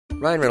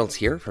Ryan Reynolds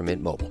here from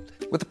Mint Mobile.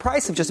 With the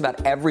price of just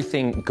about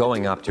everything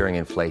going up during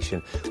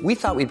inflation, we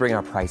thought we'd bring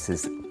our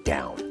prices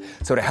down.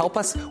 So to help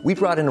us, we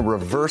brought in a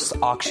reverse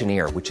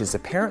auctioneer, which is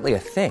apparently a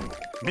thing.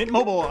 Mint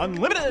Mobile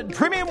Unlimited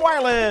Premium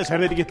Wireless. How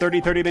to get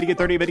 30, 30, bit to get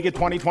 30, bit to get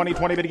 20, 20,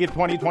 20, bit to get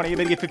 20, 20,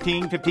 bit to get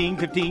 15, 15,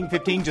 15,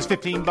 15, just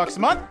 $15 a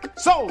month?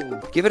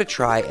 Sold! Give it a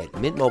try at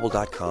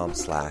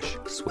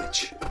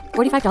mintmobile.com/switch.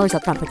 $45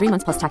 up front for 3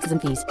 months plus taxes and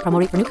fees. Promo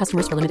rate for new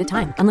customers for limited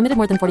time. Unlimited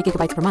more than 40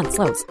 gigabytes per month.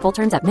 Slows full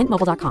terms at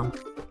mintmobile.com.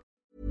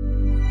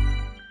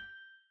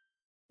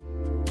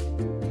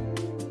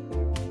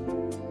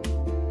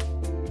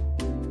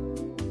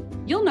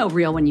 You'll know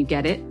real when you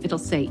get it. It'll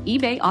say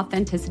eBay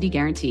Authenticity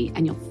Guarantee,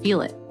 and you'll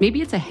feel it.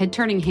 Maybe it's a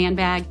head-turning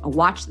handbag, a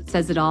watch that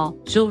says it all,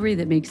 jewelry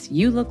that makes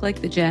you look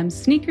like the gems,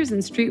 sneakers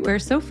and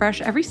streetwear so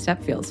fresh every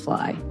step feels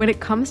fly. When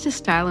it comes to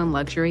style and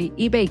luxury,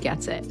 eBay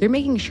gets it. They're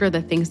making sure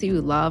the things that you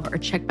love are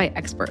checked by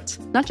experts.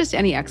 Not just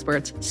any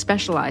experts,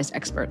 specialized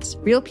experts.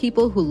 Real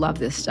people who love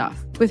this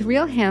stuff. With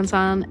real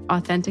hands-on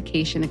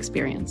authentication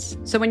experience.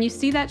 So when you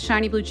see that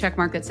shiny blue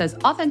checkmark that says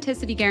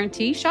Authenticity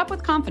Guarantee, shop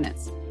with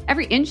confidence.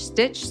 Every inch,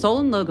 stitch, sole,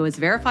 and logo is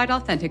verified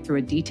authentic through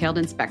a detailed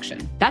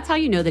inspection. That's how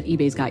you know that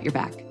eBay's got your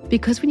back.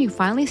 Because when you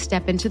finally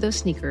step into those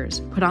sneakers,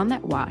 put on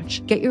that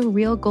watch, get your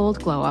real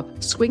gold glow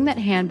up, swing that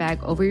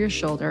handbag over your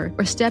shoulder,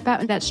 or step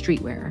out in that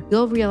streetwear,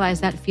 you'll realize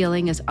that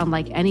feeling is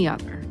unlike any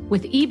other.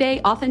 With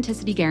eBay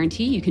Authenticity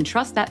Guarantee, you can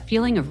trust that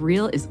feeling of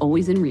real is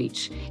always in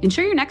reach.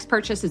 Ensure your next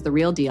purchase is the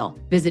real deal.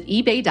 Visit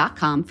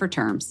ebay.com for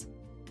terms.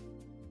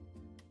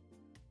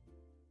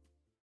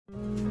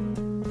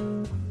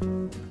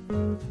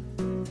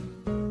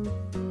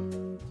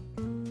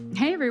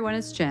 Hey everyone,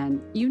 it's Jen.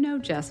 You know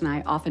Jess and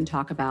I often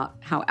talk about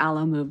how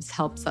Alo Moves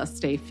helps us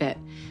stay fit.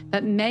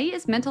 But May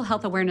is Mental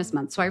Health Awareness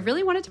Month, so I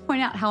really wanted to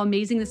point out how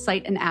amazing the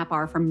site and app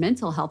are for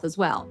mental health as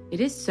well.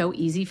 It is so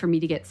easy for me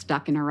to get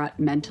stuck in a rut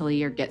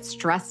mentally or get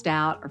stressed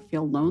out or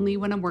feel lonely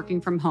when I'm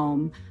working from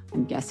home.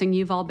 I'm guessing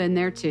you've all been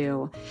there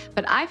too.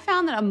 But I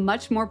found that a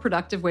much more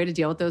productive way to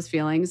deal with those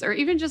feelings, or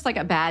even just like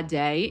a bad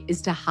day, is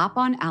to hop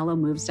on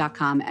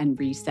alomoves.com and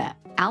reset.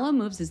 Alo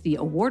Moves is the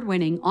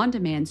award-winning,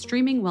 on-demand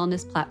streaming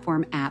wellness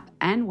platform, app,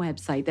 and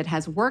website that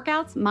has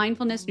workouts,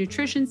 mindfulness,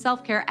 nutrition,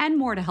 self-care, and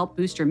more to help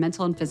boost your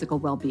mental and physical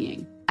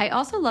well-being. I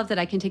also love that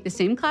I can take the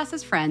same class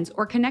as friends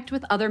or connect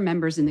with other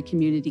members in the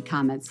community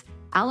comments.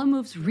 Alo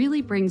Moves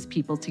really brings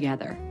people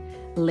together.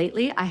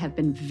 Lately, I have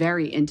been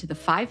very into the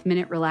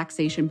 5-minute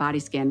relaxation body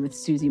scan with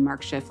Susie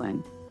Mark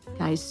Schifflin.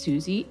 Guys,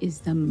 Susie is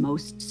the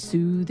most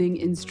soothing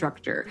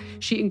instructor.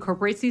 She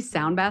incorporates these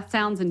sound bath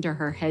sounds into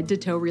her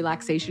head-to-toe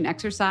relaxation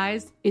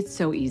exercise. It's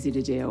so easy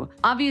to do.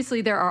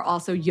 Obviously, there are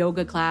also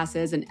yoga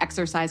classes and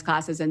exercise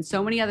classes and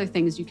so many other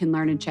things you can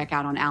learn and check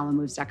out on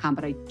alomoves.com,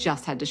 but I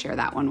just had to share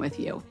that one with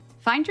you.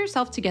 Find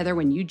yourself together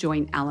when you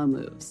join Alo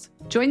Moves.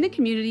 Join the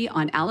community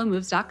on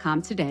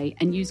alomoves.com today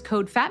and use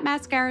code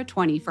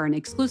FATMASCARA20 for an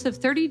exclusive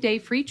 30-day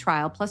free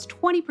trial plus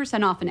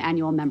 20% off an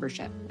annual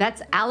membership.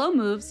 That's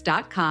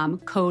alomoves.com,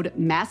 code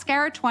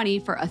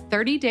MASCARA20 for a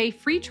 30-day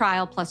free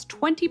trial plus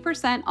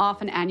 20%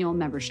 off an annual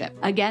membership.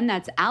 Again,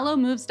 that's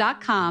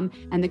alomoves.com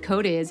and the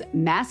code is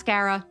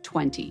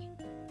MASCARA20.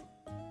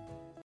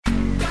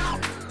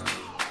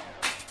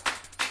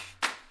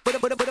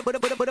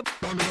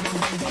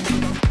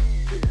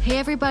 Hey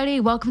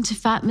everybody, welcome to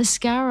Fat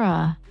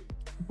Mascara.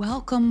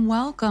 Welcome,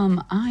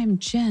 welcome. I'm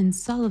Jen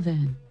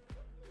Sullivan.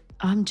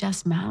 I'm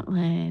Jess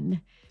Matlin.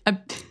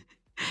 I'm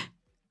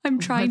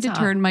trying to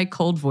turn my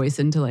cold voice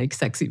into like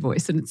sexy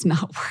voice and it's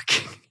not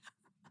working.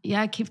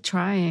 Yeah, keep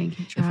trying.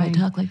 If I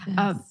talk like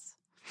this.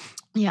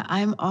 Yeah,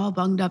 I'm all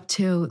bunged up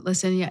too.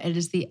 Listen, yeah, it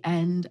is the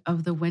end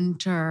of the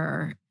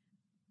winter.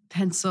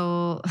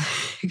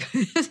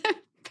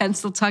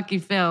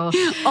 Pennsyltucky Phil.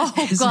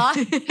 Oh God,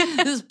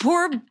 this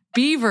poor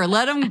beaver,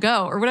 let him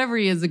go. Or whatever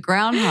he is, a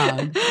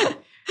groundhog.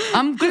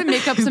 I'm going to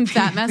make up some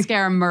Fat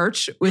Mascara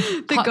merch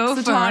with the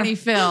Punxsutawney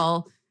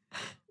Phil.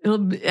 He'll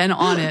be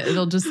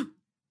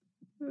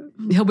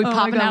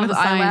popping out of the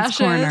science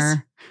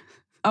corner.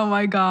 Oh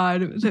my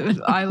God,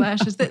 with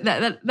eyelashes.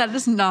 That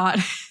is not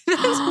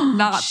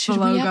Should the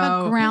logo. We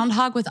have a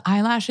groundhog with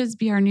eyelashes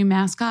be our new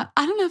mascot?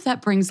 I don't know if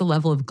that brings the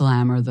level of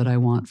glamour that I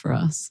want for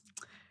us.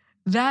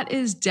 That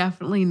is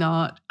definitely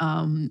not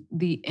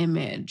the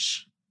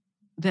image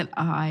that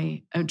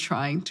I am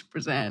trying to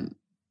present.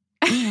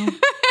 I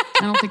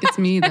don't think it's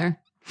me either.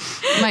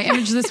 My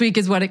image this week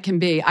is what it can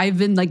be. I've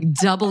been like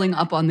doubling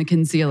up on the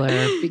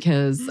concealer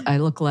because I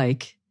look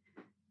like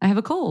I have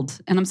a cold.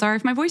 And I'm sorry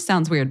if my voice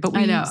sounds weird, but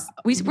we're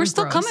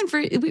still coming for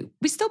it.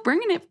 We still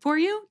bringing it for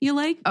you. You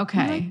like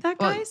that,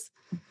 guys?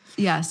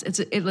 Yes.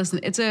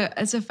 It's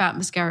a Fat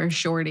Mascara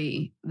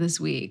shorty this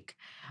week.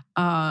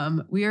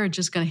 We are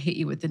just going to hit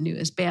you with the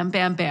news. Bam,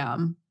 bam,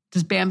 bam.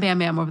 Just bam, bam,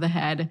 bam over the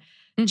head.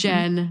 Mm-hmm.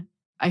 Jen,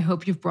 I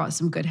hope you've brought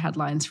some good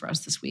headlines for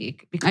us this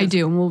week. Because I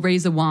do. And we'll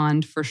raise a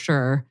wand for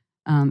sure.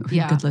 A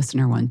good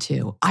listener one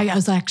too. I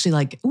was actually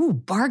like, ooh,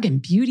 bargain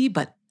beauty,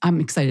 but I'm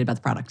excited about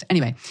the product.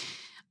 Anyway,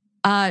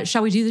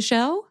 shall we do the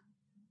show?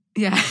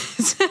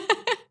 Yes.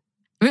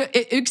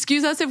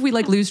 Excuse us if we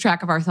like lose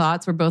track of our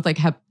thoughts. We're both like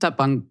hepped up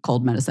on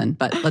cold medicine,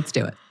 but let's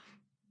do it.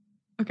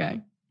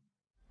 Okay.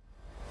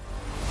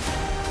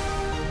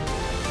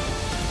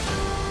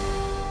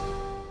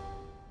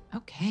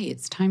 Okay,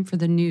 it's time for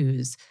the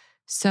news.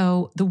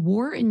 So the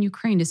war in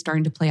Ukraine is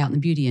starting to play out in the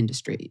beauty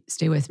industry.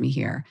 Stay with me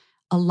here.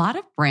 A lot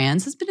of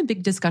brands, has been a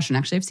big discussion.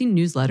 Actually, I've seen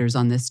newsletters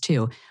on this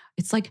too.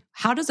 It's like,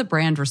 how does a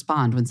brand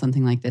respond when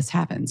something like this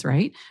happens,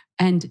 right?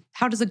 And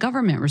how does a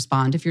government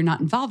respond if you're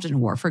not involved in a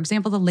war? For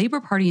example, the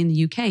Labour Party in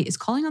the UK is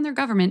calling on their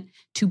government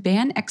to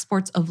ban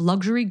exports of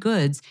luxury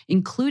goods,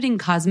 including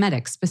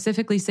cosmetics,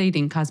 specifically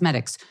stating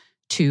cosmetics,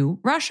 to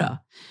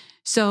Russia.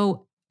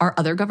 So are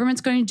other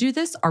governments going to do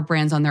this? Are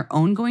brands on their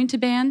own going to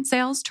ban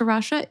sales to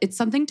Russia? It's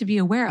something to be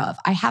aware of.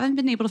 I haven't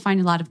been able to find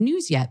a lot of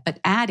news yet, but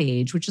Ad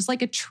Age, which is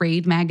like a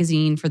trade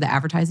magazine for the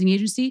advertising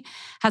agency,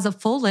 has a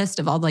full list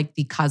of all like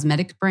the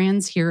cosmetic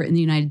brands here in the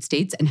United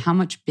States and how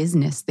much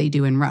business they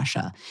do in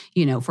Russia.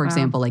 You know, for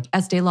example, like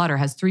Estee Lauder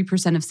has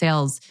 3% of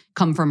sales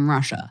come from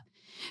Russia.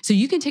 So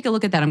you can take a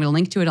look at that. I'm going to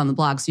link to it on the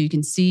blog so you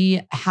can see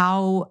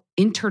how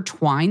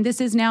intertwined this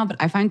is now. But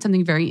I find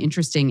something very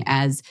interesting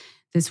as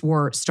this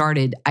war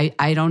started.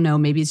 I don't know,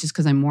 maybe it's just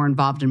because I'm more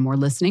involved and more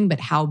listening,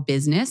 but how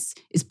business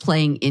is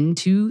playing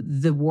into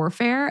the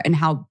warfare and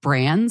how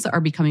brands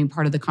are becoming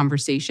part of the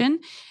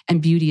conversation,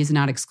 and beauty is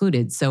not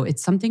excluded. So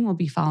it's something we'll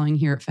be following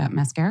here at Fat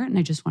Mascara, and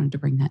I just wanted to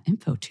bring that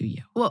info to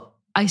you. Well,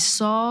 I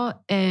saw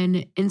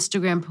an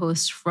Instagram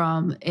post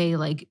from a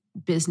like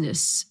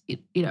business,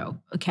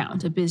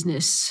 account, a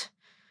business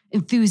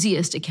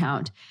enthusiast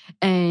account,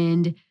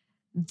 and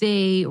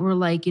they were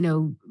like,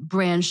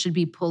 brands should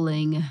be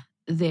pulling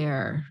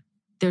their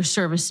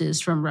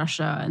services from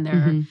Russia,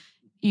 and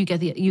you get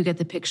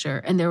the picture.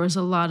 And there was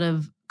a lot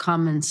of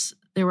comments.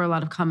 There were a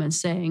lot of comments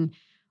saying,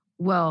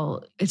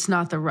 well, it's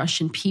not the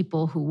Russian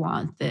people who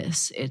want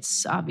this.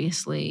 It's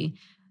obviously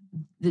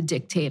the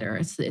dictator.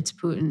 It's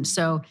Putin.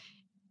 So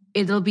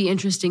it'll be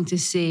interesting to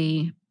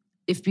see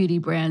if beauty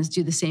brands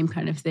do the same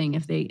kind of thing,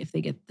 if they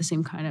get the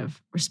same kind of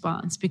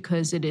response,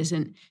 because it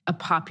isn't a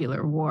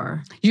popular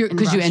war.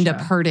 Because you end up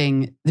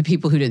hurting the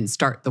people who didn't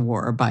start the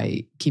war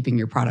by keeping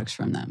your products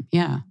from them.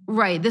 Yeah.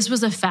 Right. This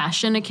was a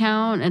fashion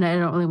account, and I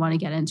don't really want to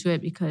get into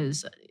it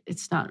because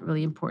it's not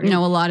really important. A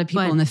lot of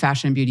people in the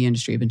fashion and beauty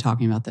industry have been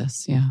talking about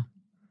this. Yeah.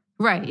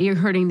 Right. You're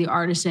hurting the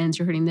artisans,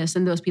 you're hurting this,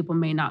 and those people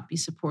may not be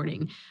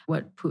supporting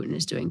what Putin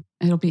is doing.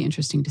 It'll be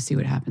interesting to see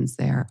what happens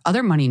there.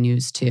 Other money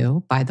news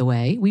too, by the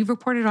way. We've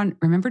reported on,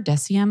 remember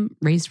Deciem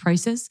raised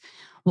prices?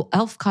 Well,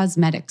 e.l.f.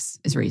 Cosmetics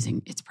is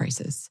raising its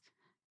prices.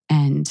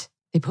 And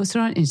they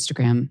posted on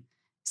Instagram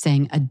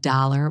saying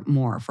 $1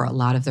 more for a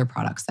lot of their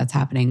products. That's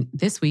happening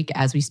this week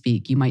as we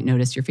speak. You might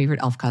notice your favorite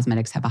e.l.f.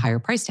 Cosmetics have a higher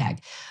price tag,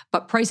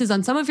 but prices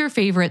on some of your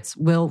favorites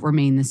will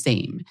remain the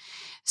same.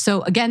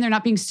 So again, they're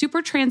not being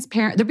super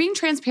transparent. They're being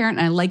transparent,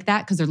 and I like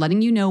that because they're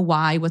letting you know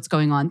what's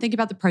going on. Think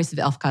about the price of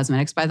e.l.f.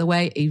 Cosmetics, by the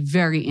way, a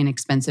very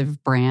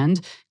inexpensive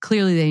brand.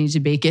 Clearly, they need to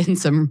bake in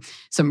some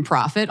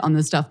profit on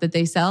the stuff that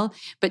they sell.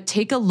 But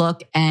take a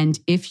look, and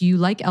if you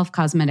like e.l.f.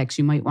 Cosmetics,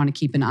 you might want to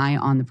keep an eye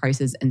on the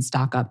prices and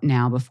stock up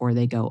now before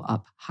they go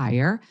up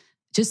higher.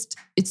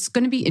 It's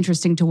going to be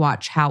interesting to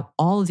watch how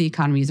all of the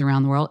economies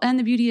around the world and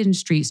the beauty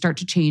industry start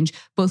to change,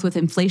 both with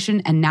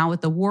inflation and now with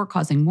the war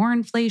causing more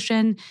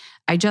inflation.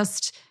 I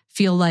just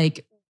feel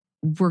like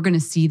we're going to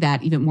see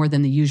that even more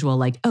than the usual,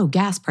 like, oh,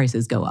 gas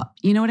prices go up.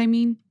 You know what I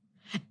mean?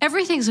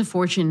 Everything's a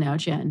fortune now,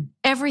 Jen.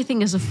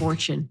 Everything is a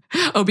fortune.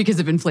 Oh, because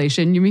of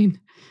inflation, you mean?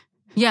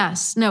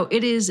 Yes. No,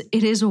 it is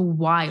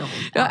wild.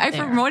 I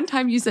remember one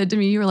time you said to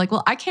me, you were like,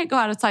 well, I can't go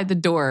outside the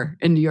door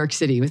in New York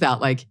City without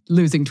like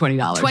losing $20.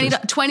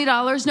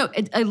 $20?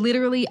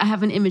 No, I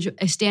have an image.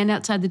 I stand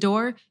outside the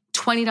door,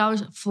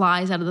 $20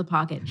 flies out of the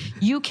pocket.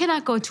 You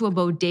cannot go to a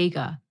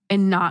bodega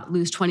and not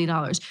lose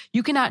 $20.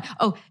 You cannot,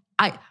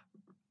 I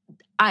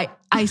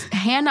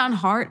hand on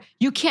heart,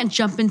 you can't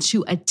jump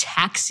into a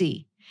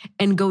taxi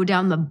and go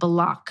down the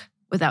block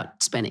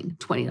without spending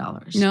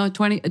 $20. No, a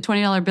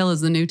 $20 bill is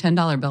the new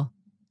 $10 bill.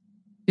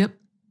 Yep.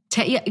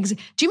 Do you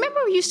remember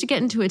we used to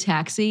get into a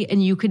taxi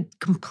and you could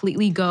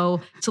completely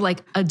go to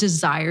like a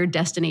desired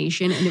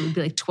destination and it would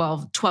be like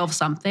 12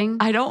 something?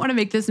 I don't want to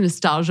make this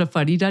nostalgia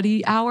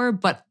fuddy-duddy hour,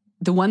 but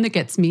the one that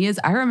gets me is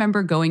I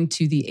remember going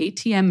to the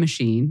ATM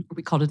machine, or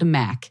we called it a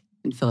Mac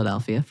in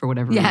Philadelphia for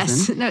whatever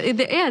reason. No,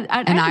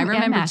 I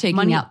remember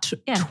taking out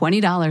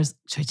 $20.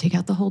 Should I take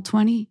out the whole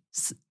 20?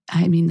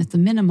 I mean, that's the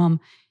minimum.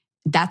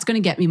 That's going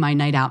to get me my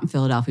night out in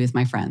Philadelphia with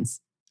my friends.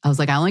 I was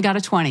like, I only got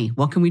a 20.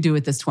 What can we do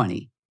with this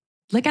 20?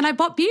 Like, and I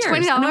bought beers. $20?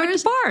 And I went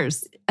to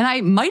bars. And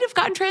I might have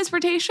gotten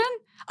transportation.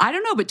 I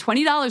don't know, but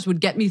 $20 would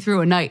get me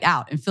through a night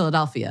out in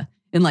Philadelphia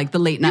in like the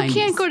late 90s. You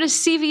can't go to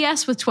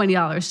CVS with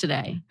 $20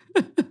 today.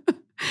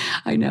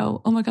 I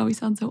know. Oh my God, we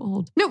sound so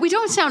old. No, we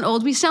don't sound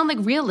old. We sound like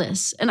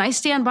realists. And I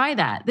stand by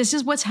that. This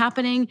is what's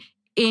happening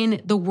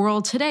in the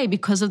world today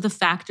because of the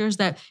factors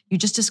that you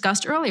just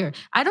discussed earlier.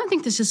 I don't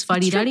think this is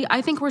fuddy-duddy.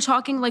 I think we're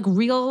talking like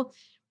real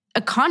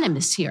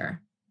economists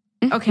here.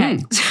 Okay.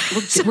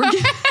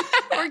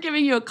 We're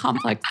giving you a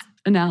complex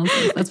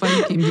analysis. That's why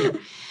we came here.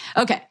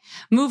 Okay,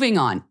 moving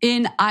on.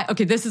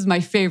 This is my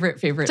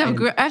favorite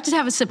item. I have to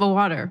have a sip of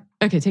water.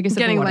 Okay, take a sip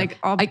Getting of water. like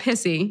all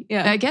pissy.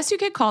 Yeah. I guess you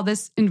could call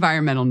this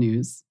environmental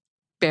news.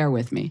 Bear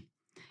with me.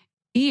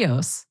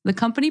 EOS, the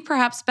company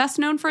perhaps best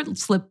known for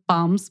its lip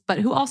balms, but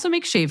who also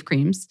makes shave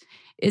creams,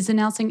 is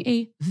announcing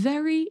a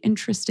very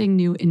interesting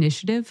new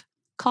initiative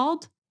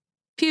called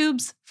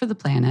Pubes for the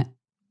Planet.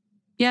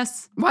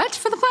 Yes. What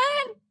for the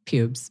planet?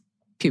 Pubes.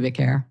 Pubic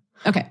hair.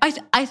 Okay.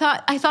 I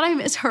thought I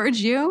misheard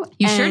you.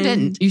 You sure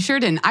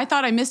didn't. I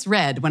thought I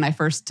misread when I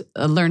first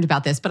learned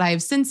about this, but I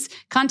have since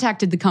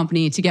contacted the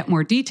company to get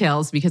more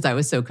details because I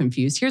was so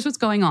confused. Here's what's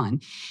going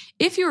on.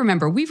 If you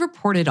remember, we've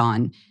reported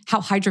on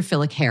how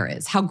hydrophilic hair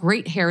is, how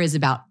great hair is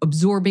about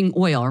absorbing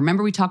oil.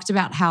 Remember we talked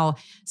about how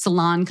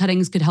salon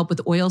cuttings could help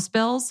with oil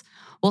spills?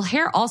 Well,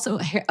 hair also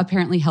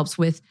apparently helps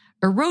with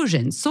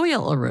erosion,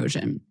 soil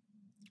erosion.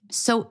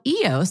 So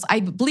EOS,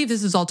 I believe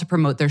this is all to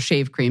promote their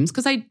shave creams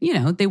because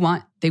they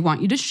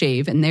want you to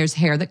shave and there's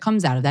hair that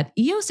comes out of that.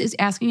 EOS is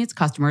asking its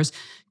customers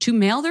to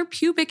mail their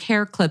pubic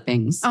hair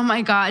clippings. Oh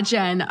my God,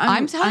 Jen.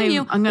 I'm telling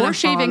you, or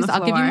shavings,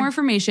 I'll give you more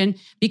information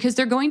because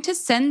they're going to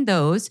send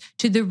those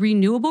to the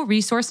renewable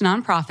resource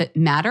nonprofit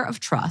Matter of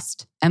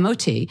Trust,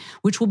 MOT,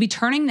 which will be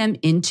turning them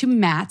into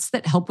mats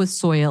that help with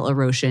soil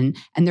erosion.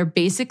 And they're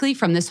basically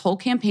from this whole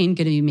campaign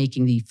going to be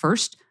making the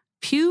first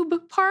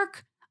pube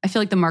park. I feel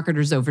like the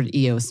marketers over at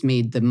EOS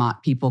made the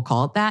Mott people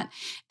call it that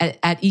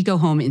at Eco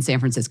Home in San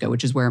Francisco,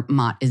 which is where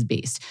Mott is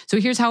based.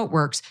 So here's how it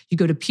works. You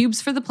go to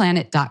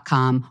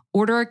pubesfortheplanet.com,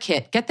 order a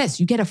kit. Get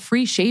this, you get a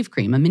free shave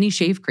cream, a mini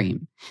shave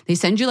cream. They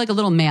send you like a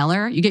little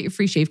mailer. You get your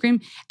free shave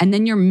cream, and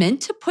then you're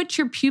meant to put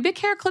your pubic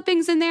hair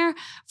clippings in there.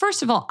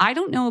 First of all, I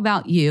don't know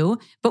about you,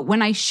 but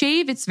when I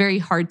shave, it's very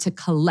hard to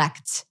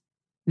collect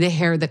the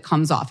hair that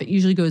comes off. It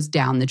usually goes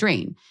down the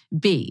drain.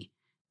 B,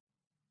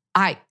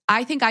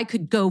 I think I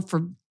could go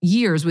for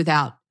years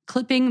without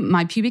clipping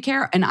my pubic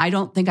hair, and I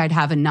don't think I'd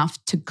have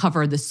enough to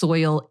cover the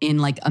soil in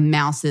like a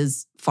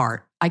mouse's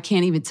fart. I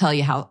can't even tell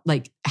you how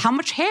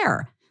much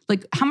hair,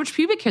 like how much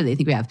pubic hair they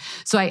think we have.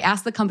 So I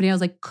asked the company, I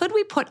was like, could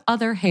we put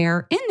other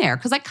hair in there?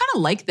 Because I kind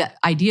of like the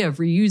idea of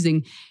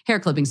reusing hair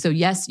clippings. So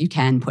yes, you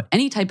can put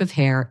any type of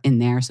hair in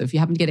there. So if you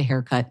happen to get a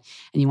haircut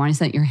and you want to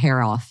set your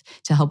hair off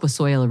to help with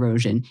soil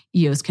erosion,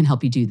 EOS can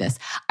help you do this.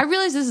 I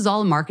realize this is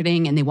all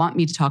marketing and they want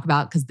me to talk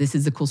about because this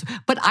is a cool story,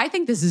 but I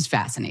think this is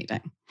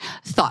fascinating.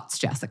 Thoughts,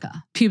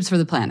 Jessica? Pubes for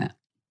the Planet.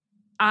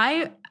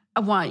 I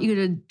want you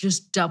to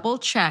just double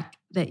check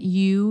that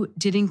you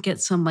didn't get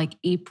some like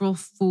April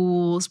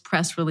Fool's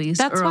press release.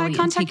 That's early why I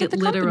contacted and take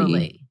the it company.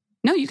 literally.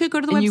 No, you could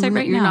go to the website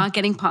right now. You're not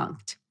getting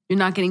punked. You're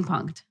not getting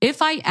punked.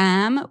 If I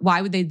am,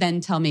 why would they then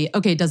tell me,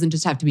 okay, it doesn't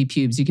just have to be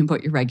pubes. You can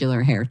put your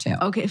regular hair too.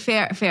 Okay,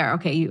 fair.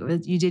 Okay,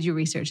 you did your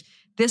research.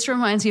 This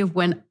reminds me of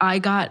when I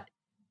got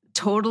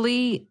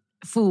totally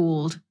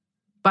fooled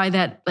by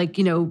that,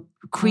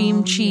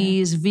 cream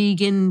cheese,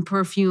 vegan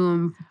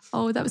perfume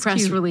that was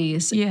press cute.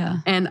 release. Yeah.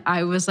 And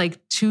I was like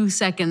 2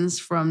 seconds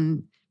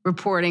from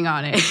reporting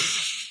on it.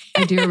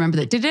 I do remember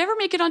that. Did it ever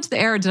make it onto the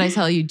air? Or did I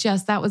tell you,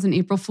 Jess, that was an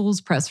April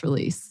Fool's press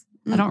release?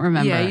 I don't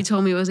remember. Yeah, you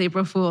told me it was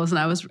April Fool's and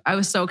I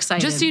was so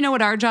excited. Just so you know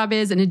what our job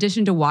is, in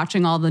addition to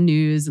watching all the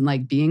news and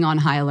like being on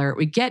high alert,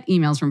 we get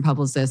emails from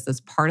publicists.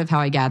 That's part of how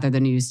I gather the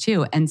news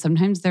too. And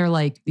sometimes they're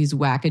like these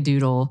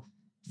wackadoodle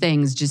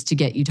things just to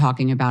get you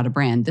talking about a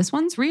brand. This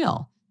one's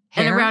real.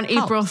 And Hair around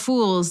helps. April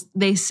Fool's,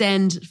 they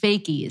send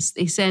fakies.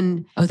 They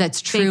send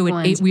that's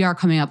true. We are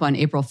coming up on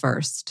April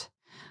 1st.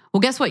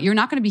 Well, guess what? You're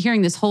not going to be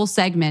hearing this whole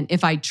segment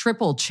if I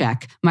triple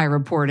check my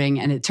reporting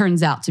and it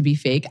turns out to be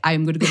fake. I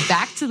am going to go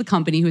back to the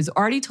company who has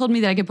already told me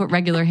that I could put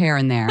regular hair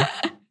in there.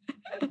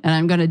 And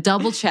I'm going to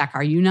double check.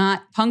 Are you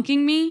not punking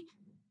me?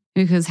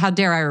 Because how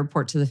dare I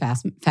report to the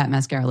Fat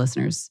Mascara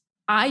listeners?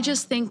 I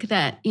just think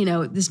that,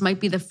 this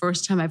might be the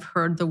first time I've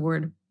heard the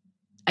word,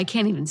 I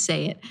can't even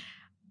say it.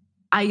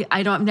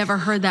 I've never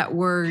heard that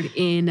word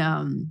in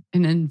an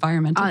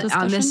environmental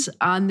discussion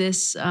on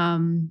this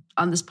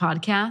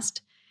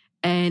podcast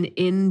and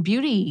in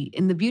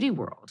the beauty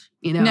world,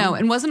 No,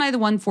 and wasn't I the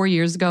one 4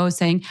 years ago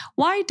saying,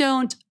 why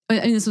don't,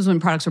 and this was when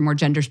products were more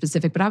gender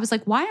specific, but I was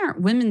like, why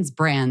aren't women's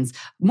brands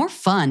more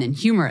fun and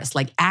humorous,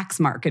 like Axe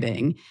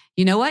marketing?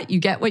 You know what? You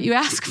get what you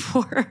ask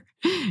for.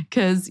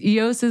 Because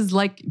EOS is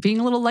like being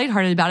a little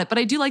lighthearted about it. But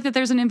I do like that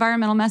there's an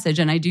environmental message.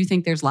 And I do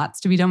think there's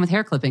lots to be done with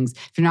hair clippings.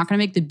 If you're not going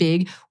to make the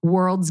big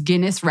world's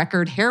Guinness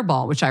record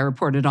hairball, which I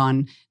reported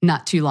on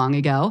not too long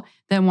ago,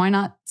 then why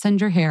not send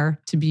your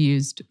hair to be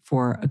used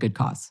for a good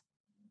cause?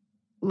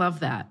 Love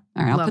that.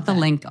 All right, I'll put the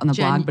link on the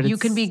Jen, blog. But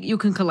you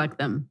can collect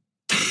them.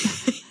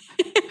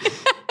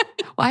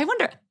 Well, I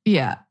wonder.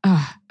 Yeah,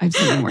 I have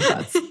so many more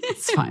thoughts.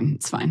 It's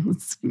fine.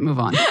 Let's move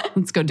on.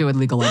 Let's go do a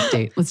legal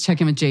update. Let's check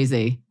in with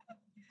Jay-Z.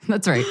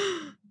 That's right.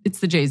 It's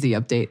the Jay-Z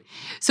update.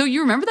 So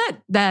you remember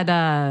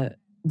that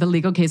the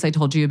legal case I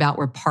told you about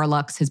where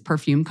Parlux, his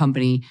perfume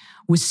company,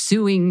 was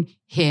suing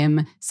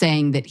him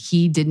saying that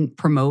he didn't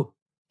promote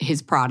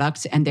his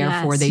product and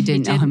therefore they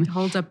didn't know him.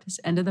 Hold up his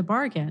end of the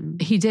bargain.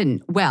 He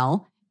didn't.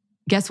 Well,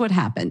 guess what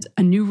happened?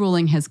 A new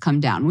ruling has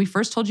come down. We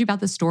first told you about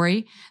the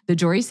story. The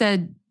jury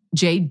said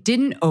Jay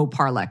didn't owe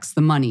Parlex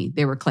the money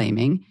they were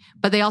claiming,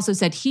 but they also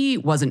said he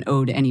wasn't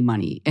owed any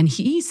money. And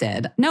he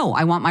said, no,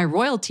 I want my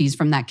royalties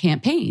from that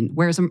campaign.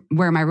 Where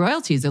are my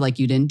royalties? They're like,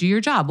 you didn't do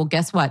your job. Well,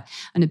 guess what?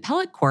 An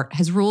appellate court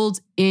has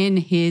ruled in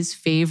his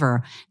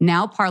favor.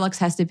 Now Parlex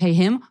has to pay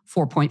him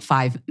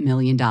 $4.5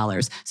 million.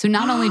 So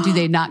not only do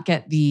they not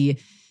get the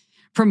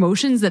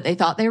promotions that they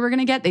thought they were going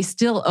to get, they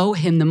still owe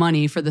him the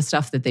money for the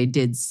stuff that they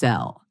did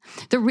sell.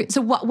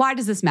 Why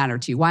does this matter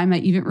to you? Why am I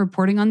even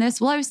reporting on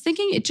this? Well, I was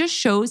thinking it just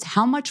shows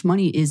how much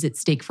money is at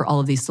stake for all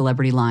of these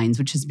celebrity lines,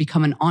 which has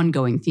become an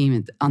ongoing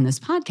theme on this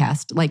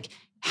podcast, like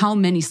how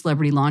many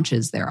celebrity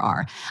launches there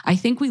are. I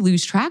think we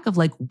lose track of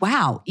like,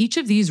 wow, each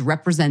of these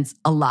represents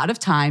a lot of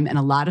time and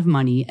a lot of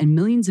money and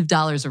millions of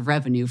dollars of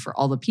revenue for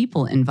all the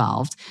people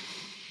involved.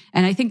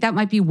 And I think that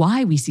might be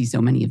why we see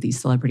so many of these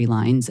celebrity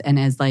lines. And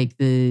as like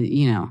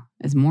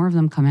as more of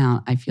them come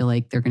out, I feel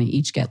like they're going to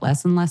each get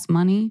less and less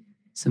money.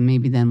 So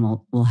maybe then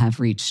we'll have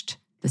reached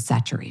the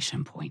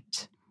saturation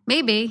point.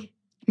 Maybe.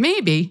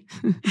 Okay.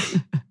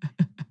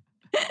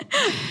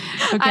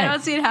 I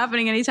don't see it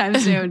happening anytime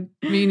soon.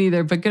 Me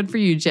neither, but good for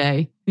you,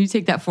 Jay. You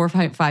take that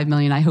 $4.5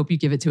 million. I hope you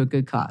give it to a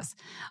good cause.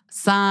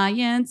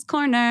 Science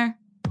Corner.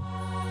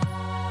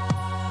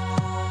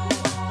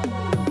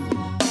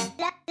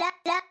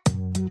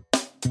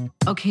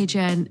 Okay,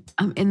 Jen,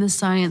 I'm in the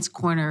science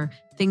corner.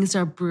 Things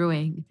are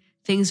brewing.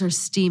 Things are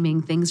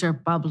steaming. Things are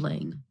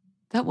bubbling.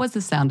 That was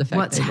the sound effect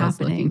What's I was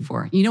happening? looking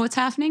for. You know what's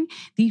happening?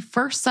 The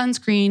first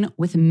sunscreen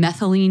with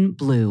methylene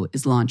blue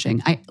is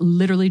launching. I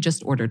literally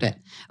just ordered it.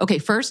 Okay,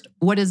 first,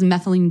 what is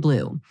methylene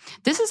blue?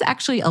 This is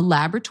actually a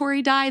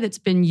laboratory dye that's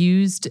been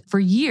used for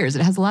years.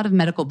 It has a lot of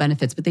medical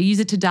benefits, but they use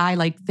it to dye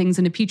like things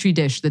in a petri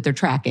dish that they're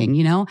tracking,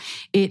 you know?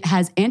 It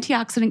has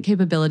antioxidant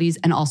capabilities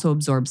and also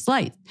absorbs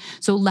light.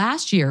 So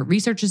last year,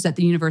 researchers at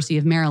the University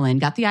of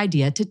Maryland got the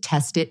idea to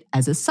test it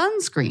as a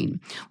sunscreen.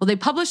 Well, they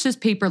published this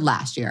paper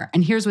last year,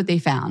 and here's what they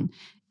found.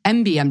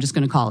 MB, I'm just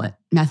going to call it,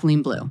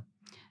 methylene blue.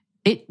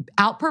 It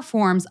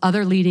outperforms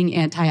other leading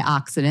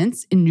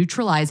antioxidants in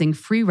neutralizing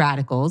free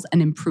radicals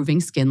and improving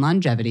skin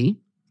longevity.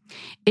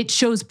 It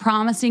shows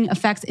promising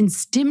effects in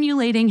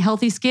stimulating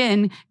healthy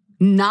skin,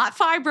 not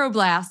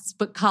fibroblasts,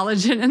 but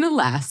collagen and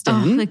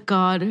elastin. Oh, thank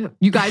God.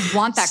 You guys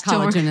want that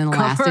collagen and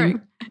elastin.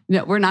 Covering.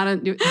 No, we're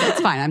not.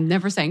 That's fine. I'm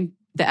never saying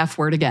the F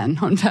word again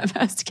on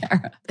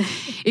Mascara.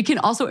 It can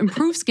also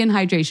improve skin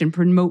hydration,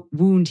 promote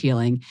wound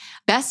healing.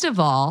 Best of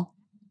all,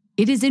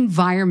 it is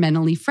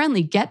environmentally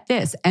friendly. Get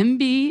this,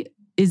 MB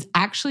is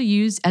actually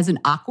used as an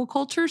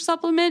aquaculture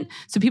supplement.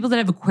 So people that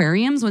have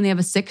aquariums, when they have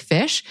a sick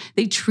fish,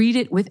 they treat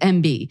it with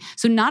MB.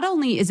 So not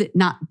only is it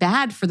not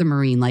bad for the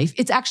marine life,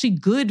 it's actually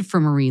good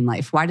for marine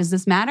life. Why does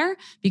this matter?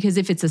 Because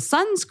if it's a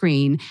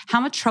sunscreen,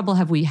 how much trouble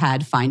have we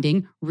had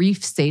finding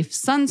reef-safe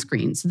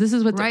sunscreens? So this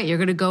is what Right, you're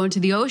going to go into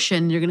the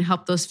ocean, you're going to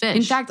help those fish.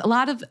 In fact, a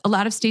lot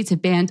of states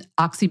have banned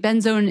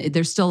oxybenzone.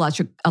 There's still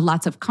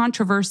lots of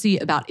controversy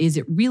about, is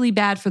it really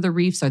bad for the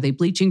reefs? Are they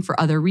bleaching for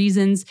other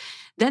reasons?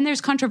 Then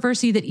there's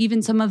controversy that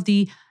even some of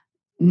the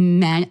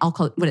I'll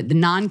call it the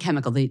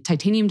non-chemical, the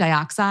titanium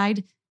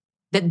dioxide,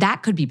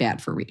 that could be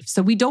bad for reefs.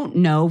 So we don't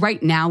know.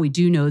 Right now, we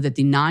do know that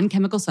the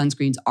non-chemical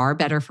sunscreens are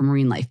better for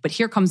marine life. But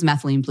here comes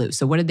methylene blue.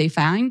 So what did they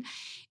find?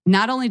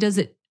 Not only does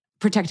it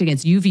protect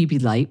against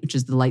UVB light, which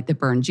is the light that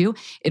burns you,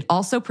 it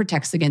also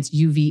protects against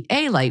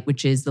UVA light,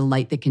 which is the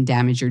light that can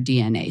damage your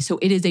DNA. So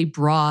it is a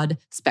broad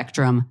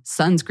spectrum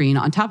sunscreen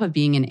on top of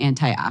being an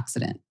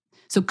antioxidant.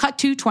 So cut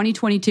to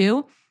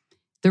 2022.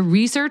 The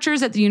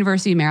researchers at the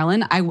University of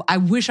Maryland, I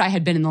wish I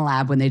had been in the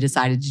lab when they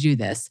decided to do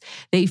this.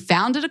 They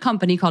founded a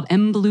company called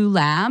mBlue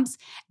Labs,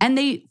 and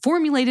they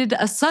formulated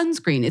a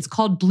sunscreen. It's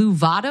called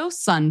Bluvato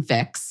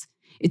Sunfix.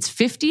 It's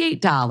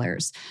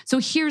 $58. So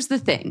here's the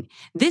thing.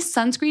 This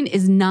sunscreen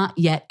is not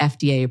yet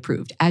FDA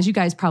approved. As you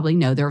guys probably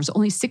know, there was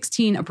only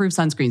 16 approved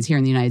sunscreens here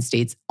in the United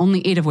States,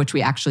 only 8 of which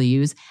we actually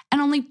use,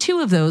 and only 2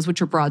 of those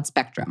which are broad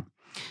spectrum.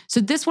 So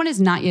this one is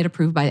not yet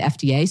approved by the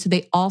FDA. So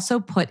they also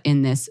put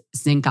in this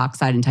zinc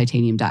oxide and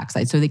titanium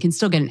dioxide. So they can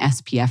still get an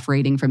SPF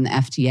rating from the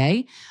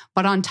FDA.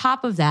 But on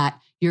top of that,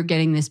 you're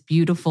getting this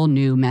beautiful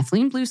new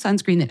methylene blue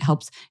sunscreen that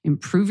helps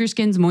improve your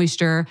skin's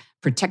moisture,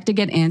 protect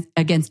against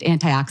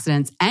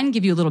antioxidants, and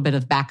give you a little bit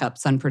of backup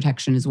sun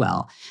protection as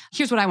well.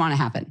 Here's what I want to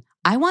happen.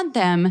 I want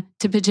them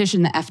to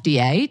petition the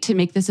FDA to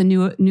make this a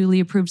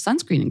newly approved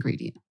sunscreen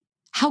ingredient.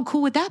 How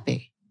cool would that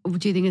be?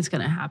 Do you think it's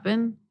going to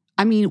happen?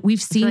 I mean,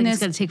 we've seen this.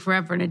 It's going to take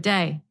forever and a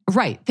day.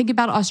 Right. Think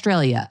about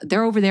Australia.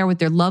 They're over there with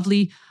their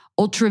lovely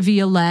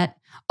ultraviolet,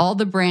 all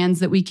the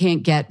brands that we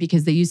can't get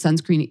because they use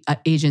sunscreen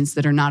agents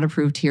that are not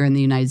approved here in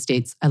the United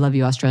States. I love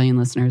you, Australian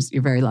listeners.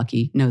 You're very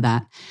lucky. Know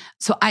that.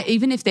 So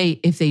even if they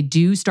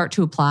do start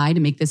to apply to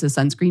make this a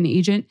sunscreen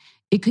agent,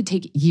 it could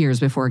take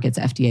years before it gets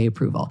FDA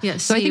approval. Yeah,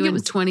 so I think it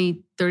was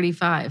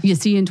 2035. You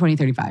see in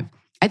 2035.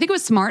 I think it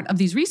was smart of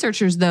these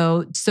researchers,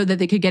 though, so that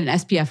they could get an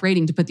SPF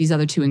rating to put these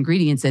other two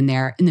ingredients in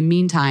there. In the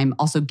meantime,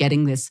 also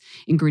getting this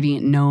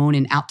ingredient known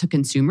and out to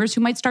consumers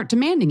who might start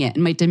demanding it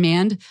and might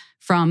demand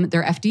from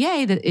their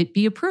FDA that it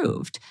be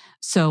approved.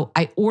 So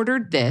I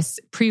ordered this.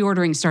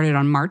 Pre-ordering started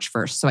on March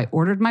 1st. So I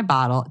ordered my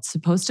bottle. It's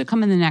supposed to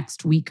come in the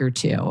next week or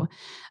two.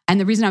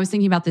 And the reason I was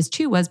thinking about this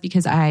too was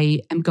because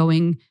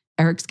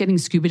Eric's getting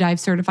scuba dive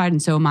certified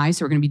and so am I.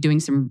 So we're going to be doing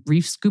some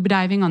reef scuba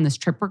diving on this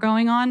trip we're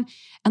going on.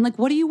 And like,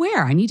 what do you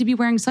wear? I need to be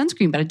wearing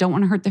sunscreen, but I don't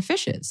want to hurt the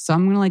fishes. So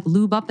I'm going to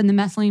lube up in the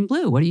methylene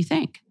blue. What do you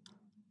think?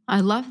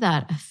 I love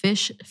that. A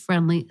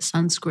fish-friendly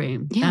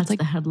sunscreen. Yeah, that's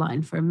the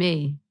headline for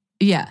me.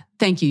 Yeah.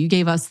 Thank you. You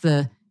gave us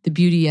the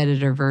beauty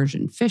editor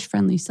version,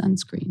 fish-friendly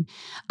sunscreen.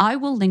 I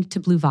will link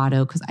to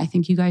Bluvato because I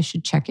think you guys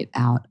should check it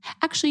out.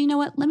 Actually, you know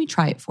what? Let me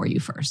try it for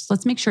you first.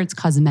 Let's make sure it's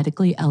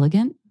cosmetically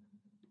elegant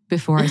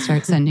before I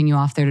start sending you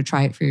off there to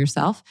try it for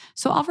yourself.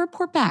 So I'll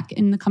report back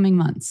in the coming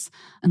months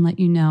and let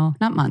you know,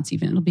 not months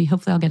even,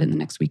 hopefully I'll get it in the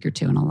next week or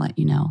two and I'll let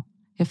you know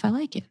if I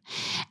like it.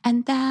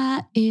 And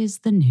that is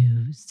the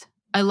news.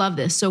 I love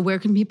this. So where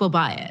can people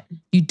buy it?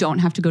 You don't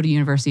have to go to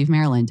University of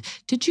Maryland.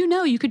 Did you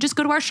know you could just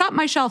go to our Shop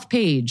My Shelf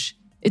page?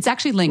 It's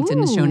actually linked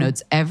in the show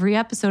notes. Every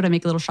episode, I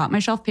make a little Shop My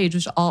Shelf page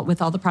with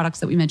all the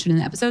products that we mentioned in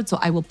the episode. So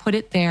I will put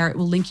it there. It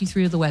will link you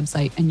through the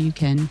website and you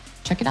can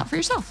check it out for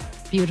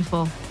yourself.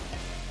 Beautiful.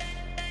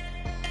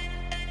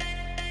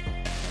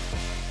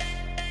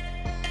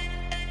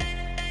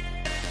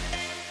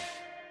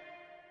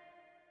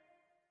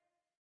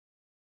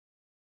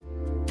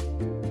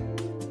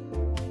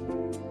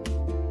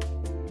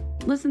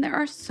 Listen, there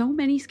are so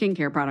many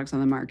skincare products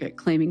on the market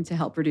claiming to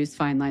help reduce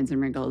fine lines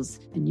and wrinkles,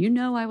 and you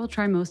know I will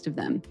try most of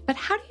them. But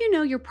how do you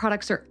know your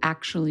products are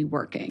actually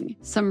working?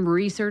 Some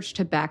research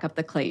to back up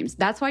the claims.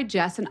 That's why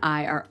Jess and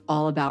I are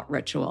all about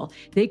Ritual.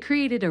 They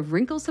created a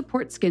wrinkle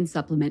support skin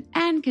supplement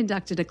and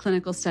conducted a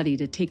clinical study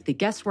to take the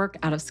guesswork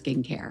out of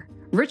skincare.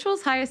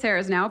 Ritual's Hyacera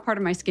is now a part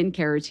of my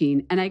skincare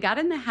routine, and I got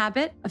in the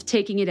habit of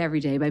taking it every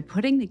day by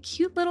putting the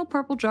cute little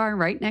purple jar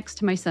right next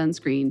to my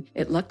sunscreen.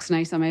 It looks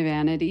nice on my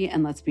vanity,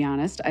 and let's be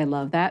honest, I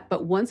love that.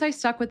 But once I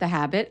stuck with the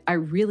habit, I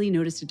really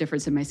noticed a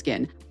difference in my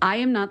skin. I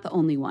am not the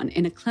only one.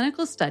 In a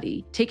clinical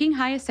study, taking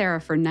Hyacera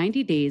for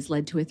 90 days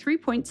led to a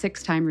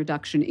 3.6 time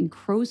reduction in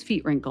crow's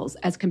feet wrinkles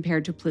as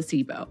compared to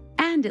placebo.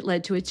 And it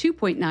led to a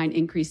 2.9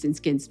 increase in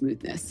skin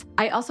smoothness.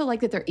 I also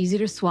like that they're easy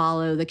to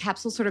swallow. The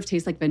capsules sort of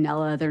taste like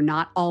vanilla. They're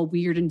not all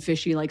weird and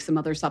fishy like some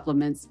other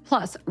supplements.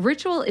 Plus,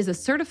 Ritual is a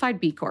certified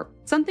B Corp,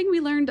 something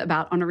we learned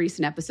about on a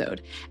recent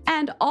episode.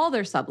 And all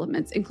their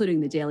supplements,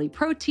 including the daily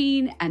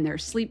protein and their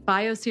Sleep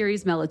Bio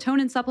Series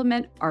melatonin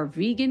supplement, are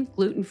vegan,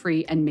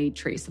 gluten-free, and made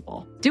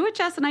traceable. Do what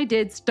Jess and I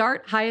did.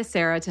 Start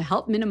Hyacera to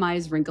help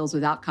minimize wrinkles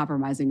without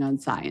compromising on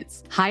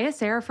science.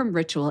 Hyacera from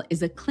Ritual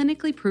is a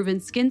clinically proven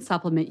skin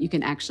supplement you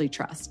can actually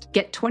trust.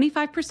 Get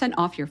 25%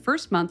 off your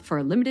first month for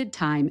a limited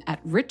time at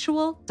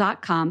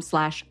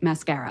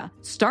ritual.com/mascara.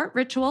 Start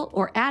Ritual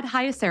or add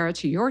Hyacera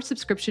to your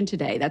subscription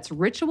today. That's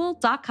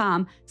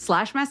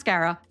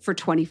ritual.com/mascara for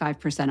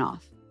 25%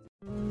 off.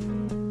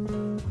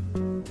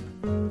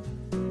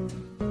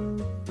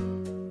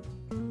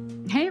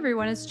 Hey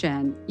everyone, it's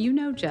Jen. You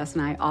know Jess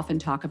and I often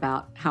talk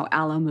about how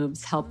Alo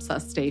Moves helps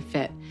us stay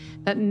fit.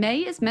 But May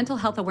is Mental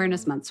Health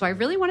Awareness Month, so I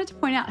really wanted to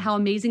point out how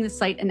amazing the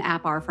site and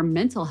app are for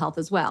mental health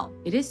as well.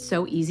 It is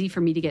so easy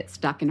for me to get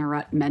stuck in a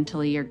rut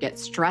mentally or get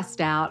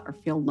stressed out or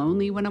feel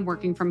lonely when I'm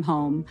working from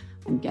home.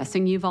 I'm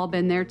guessing you've all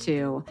been there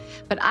too.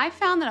 But I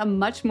found that a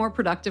much more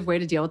productive way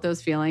to deal with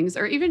those feelings,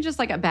 or even just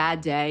like a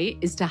bad day,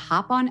 is to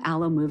hop on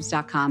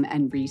alomoves.com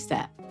and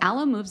reset.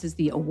 Alo Moves is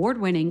the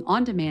award-winning,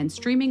 on-demand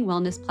streaming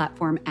wellness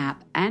platform,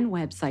 app, and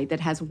website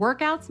that has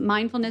workouts,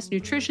 mindfulness,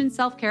 nutrition,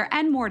 self-care,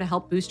 and more to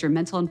help boost your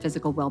mental and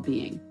physical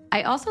well-being.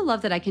 I also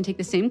love that I can take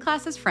the same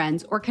class as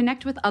friends or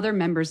connect with other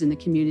members in the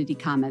community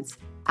comments.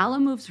 Alo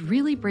Moves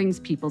really brings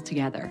people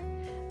together.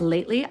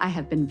 Lately, I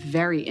have been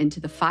very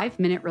into the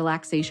 5-minute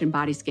relaxation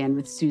body scan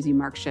with Susie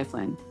Mark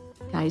Schifflin.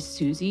 Guys,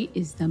 Susie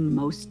is the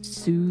most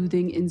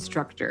soothing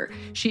instructor.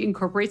 She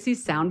incorporates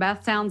these sound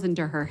bath sounds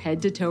into her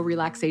head-to-toe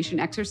relaxation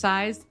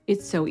exercise.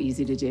 It's so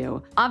easy to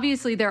do.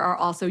 Obviously, there are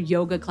also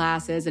yoga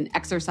classes and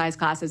exercise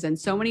classes and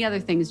so many other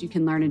things you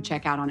can learn and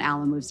check out on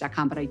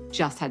alomoves.com, but I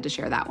just had to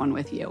share that one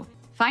with you.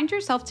 Find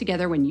yourself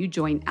together when you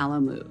join Alo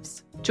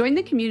Moves. Join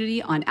the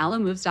community on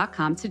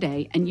alomoves.com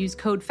today and use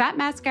code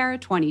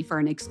FATMASCARA20 for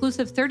an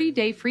exclusive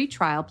 30-day free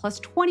trial plus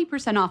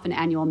 20% off an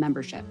annual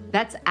membership.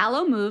 That's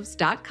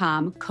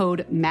alomoves.com,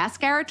 code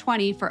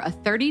MASCARA20 for a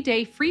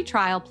 30-day free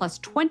trial plus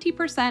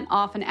 20%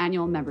 off an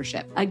annual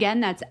membership.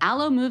 Again, that's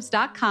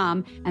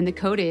alomoves.com and the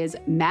code is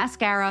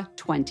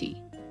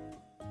MASCARA20.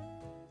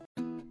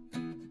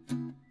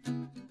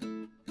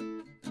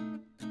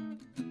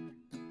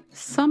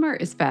 Summer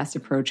is fast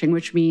approaching,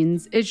 which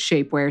means it's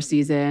shapewear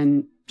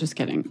season. Just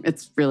kidding.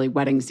 It's really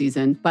wedding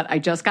season. But I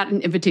just got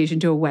an invitation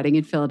to a wedding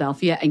in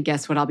Philadelphia, and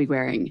guess what I'll be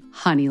wearing?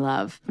 Honey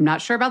Love. I'm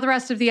not sure about the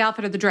rest of the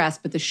outfit or the dress,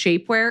 but the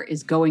shapewear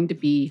is going to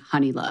be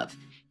Honey Love.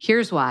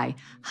 Here's why.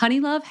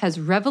 Honeylove has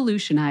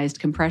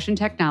revolutionized compression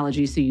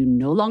technology so you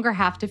no longer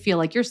have to feel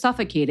like you're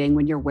suffocating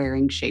when you're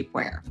wearing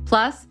shapewear.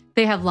 Plus,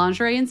 they have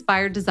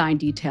lingerie-inspired design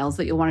details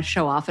that you'll want to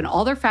show off, and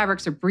all their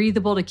fabrics are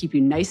breathable to keep you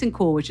nice and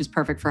cool, which is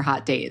perfect for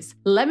hot days.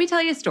 Let me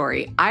tell you a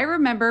story. I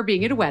remember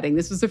being at a wedding,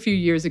 this was a few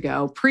years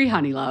ago,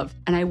 pre-Honeylove,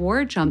 and I wore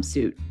a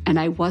jumpsuit, and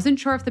I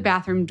wasn't sure if the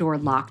bathroom door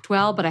locked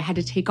well, but I had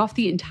to take off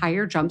the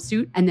entire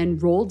jumpsuit and then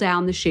roll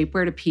down the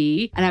shapewear to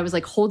pee, and I was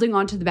like holding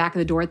onto the back of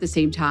the door at the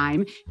same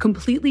time,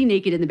 completely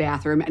naked in the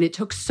bathroom, and it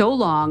took so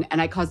long,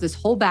 and I caused this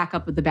whole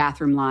backup of the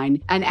bathroom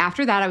line, and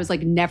after that, I was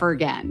like, never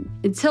again.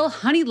 Until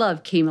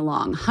Honeylove came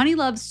along.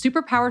 Honeylove's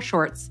Superpower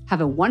shorts have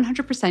a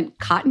 100%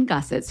 cotton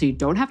gusset, so you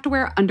don't have to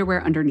wear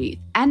underwear underneath.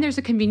 And there's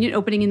a convenient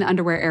opening in the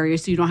underwear area,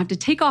 so you don't have to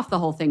take off the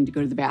whole thing to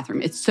go to the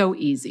bathroom. It's so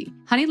easy.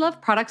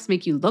 Honeylove products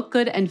make you look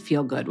good and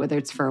feel good, whether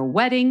it's for a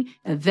wedding,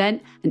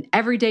 event, an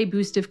everyday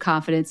boost of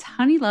confidence.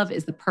 Honeylove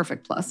is the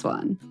perfect plus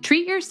one.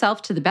 Treat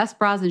yourself to the best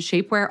bras and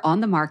shapewear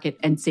on the market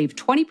and save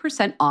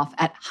 20% off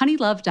at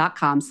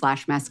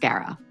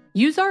honeylove.com/mascara.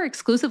 Use our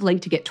exclusive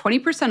link to get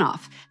 20%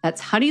 off. That's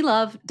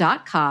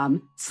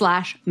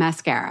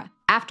honeylove.com/mascara.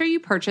 After you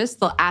purchase,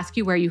 they'll ask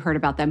you where you heard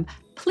about them.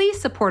 Please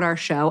support our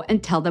show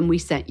and tell them we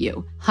sent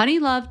you.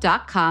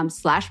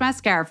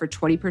 honeylove.com/mascara for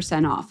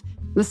 20% off.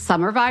 The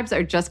summer vibes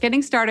are just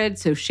getting started,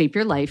 so shape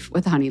your life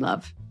with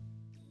Honeylove.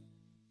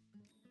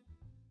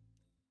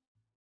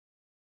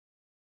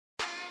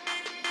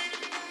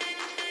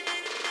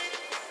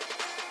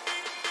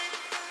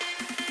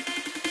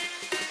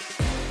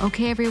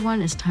 Okay,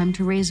 everyone, it's time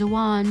to raise a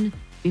wand.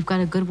 We've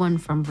got a good one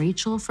from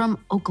Rachel from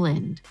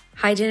Oakland.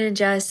 Hi, Jen and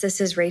Jess. This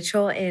is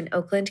Rachel in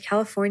Oakland,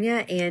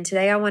 California. And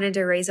today I wanted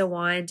to raise a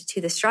wand to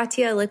the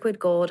Stratia Liquid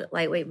Gold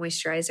Lightweight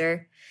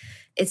Moisturizer.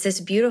 It's this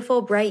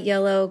beautiful, bright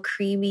yellow,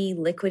 creamy,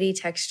 liquidy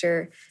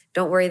texture.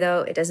 Don't worry,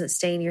 though. It doesn't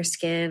stain your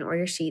skin or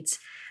your sheets.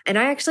 And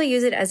I actually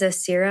use it as a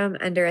serum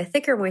under a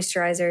thicker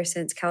moisturizer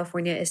since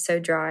California is so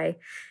dry.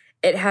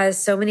 It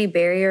has so many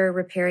barrier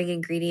repairing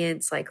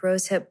ingredients like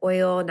rosehip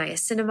oil,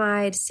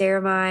 niacinamide,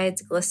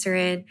 ceramides,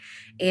 glycerin,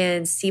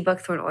 and sea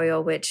buckthorn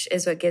oil, which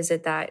is what gives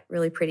it that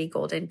really pretty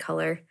golden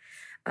color.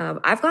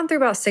 I've gone through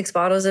about 6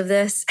 bottles of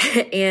this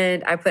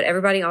and I put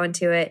everybody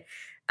onto it.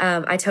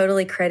 I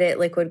totally credit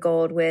Liquid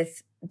Gold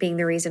with being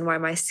the reason why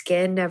my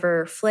skin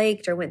never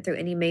flaked or went through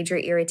any major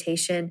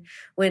irritation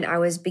when I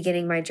was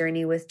beginning my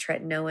journey with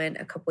tretinoin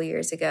a couple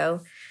years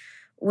ago.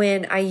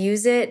 When I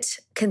use it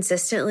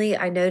consistently,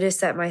 I notice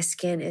that my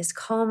skin is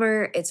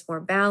calmer, it's more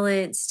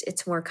balanced,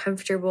 it's more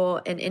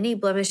comfortable, and any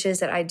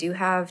blemishes that I do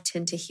have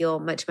tend to heal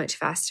much, much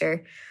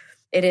faster.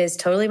 It is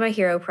totally my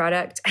hero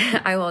product.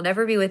 I will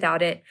never be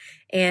without it.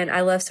 And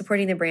I love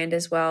supporting the brand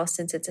as well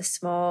since it's a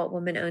small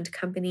woman-owned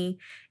company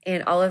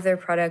and all of their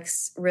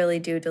products really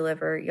do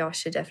deliver. Y'all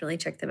should definitely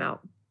check them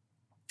out.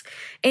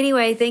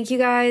 Anyway, thank you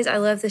guys. I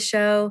love the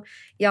show.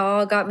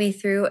 Y'all got me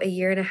through a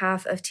year and a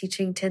half of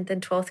teaching 10th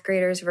and 12th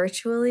graders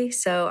virtually.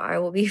 So I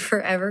will be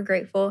forever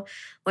grateful.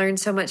 Learn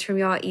so much from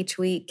y'all each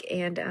week.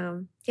 And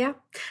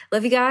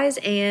love you guys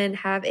and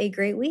have a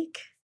great week.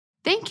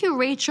 Thank you,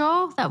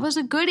 Rachel. That was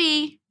a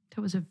goodie.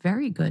 That was a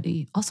very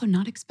goodie. Also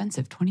not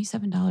expensive,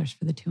 $27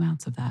 for the 2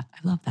 ounce of that. I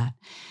love that.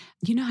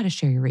 You know how to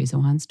share your razor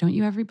wands, don't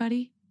you,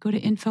 everybody? Go to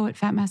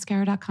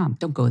info@fatmascara.com.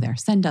 Don't go there.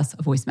 Send us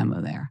a voice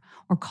memo there.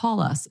 Or call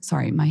us.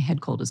 Sorry, my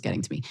head cold is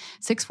getting to me.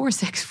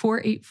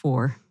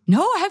 646-484.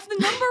 No, I have the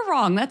number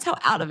wrong. That's how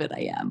out of it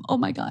I am. Oh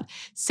my God.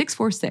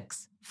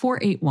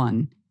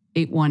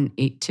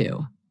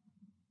 646-481-8182.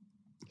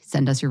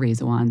 Send us your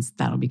razor wands.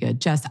 That'll be good.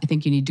 Jess, I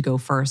think you need to go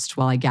first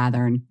while I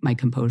gather my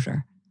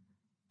composure.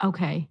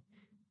 Okay.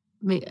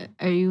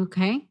 Are you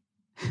okay?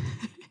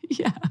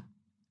 Yeah.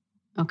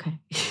 Okay.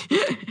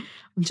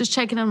 I'm just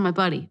checking on my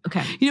buddy.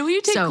 Okay. You know, when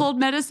you take cold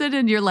medicine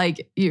and you're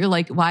like,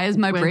 why is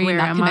my brain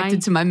not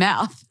connected to my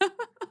mouth?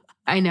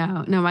 I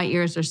know. No, my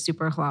ears are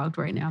super clogged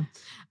right now.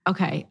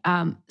 Okay.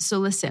 So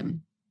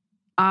listen,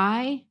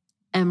 I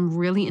am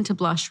really into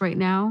blush right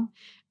now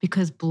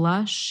because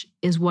blush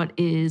is what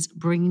is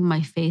bringing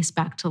my face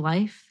back to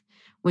life.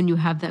 When you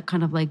have that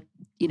kind of like,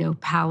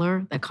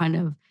 pallor, that kind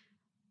of,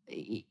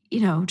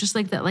 just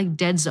like that like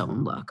dead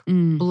zone look.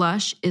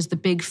 Blush is the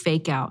big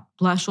fake out.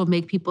 Blush will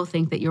make people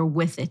think that you're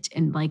with it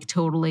and like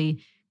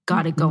totally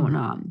got it going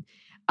on.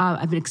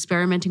 I've been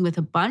experimenting with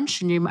a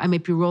bunch and I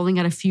might be rolling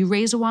out a few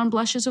razor wand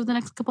blushes over the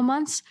next couple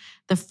months.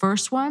 The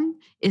first one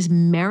is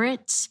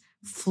Merit's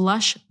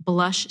Flush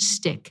Blush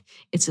Stick.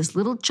 It's this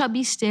little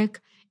chubby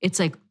stick. It's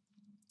like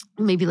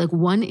maybe like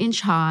 1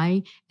 inch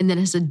high, and then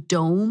it has a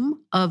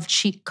dome of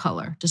cheek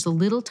color, just a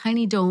little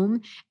tiny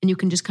dome, and you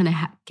can just kind of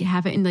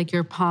have it in like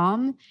your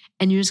palm,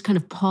 and you just kind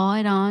of paw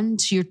it on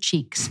to your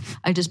cheeks.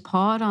 I just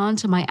paw it on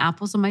to my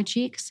apples on my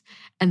cheeks,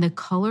 and the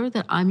color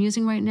that I'm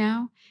using right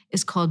now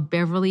is called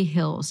Beverly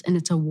Hills, and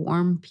it's a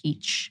warm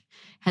peach.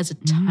 Has a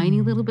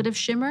tiny little bit of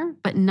shimmer,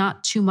 but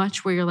not too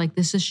much where you're like,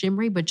 this is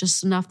shimmery, but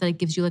just enough that it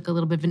gives you like a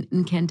little bit of an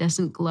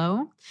incandescent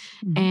glow.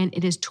 And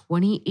it is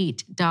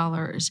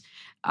 $28.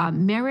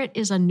 Merit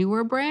is a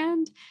newer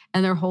brand,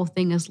 and their whole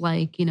thing is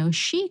like,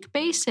 chic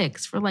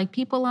basics for like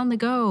people on the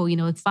go,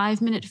 with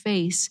 5-minute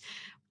face.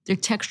 Their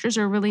textures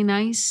are really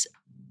nice.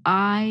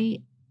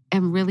 I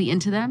am really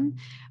into them.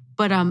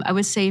 But I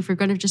would say if you're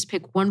going to just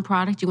pick one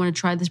product, you want to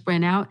try this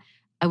brand out,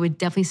 I would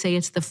definitely say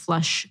it's the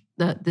Flush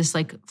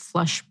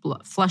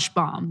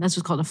Balm. That's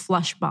what's called a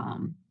Flush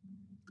Balm.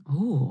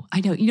 Oh,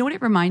 I know. You know what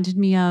it reminded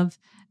me of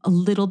a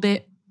little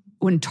bit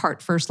when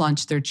Tarte first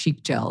launched their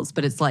cheek gels,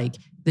 but it's like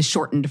the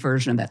shortened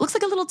version of that. It looks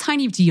like a little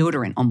tiny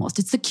deodorant almost.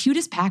 It's the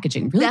cutest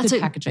packaging. Really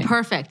good packaging.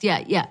 Perfect.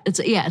 Yeah. It's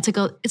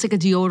like a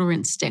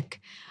deodorant stick.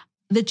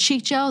 The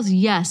cheek gels,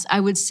 yes, I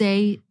would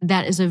say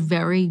that is a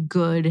very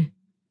good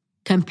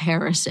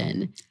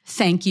comparison.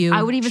 Thank you.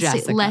 I would even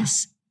Jessica. say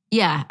less.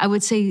 Yeah, I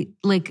would say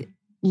like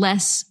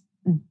less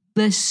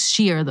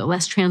sheer though,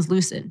 less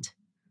translucent.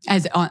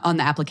 As on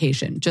the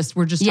application.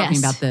 We're just talking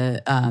about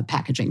the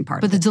packaging part.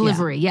 But the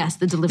delivery, yes,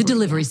 the delivery. The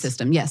delivery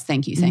system. Yes,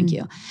 thank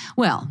you.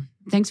 Well,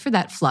 thanks for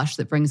that flush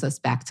that brings us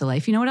back to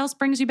life. You know what else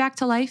brings you back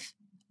to life?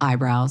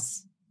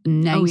 Eyebrows.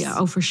 Nice. Oh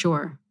yeah, for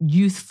sure.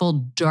 Youthful,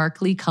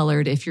 darkly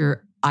colored, if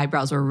your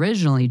eyebrows were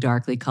originally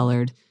darkly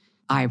colored,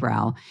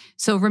 eyebrow.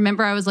 So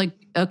remember I was like,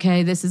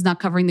 okay, this is not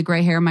covering the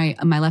gray hair. My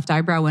left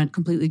eyebrow went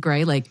completely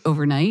gray like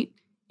overnight.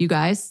 You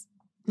guys,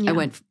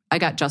 yeah. I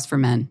got Just for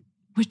Men,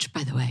 which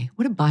by the way,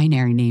 what a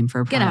binary name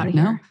for a product. Get out of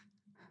here. No?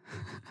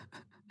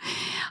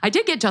 I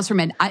did get Just for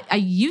Men. I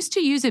used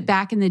to use it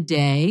back in the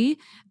day.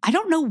 I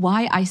don't know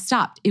why I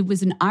stopped. It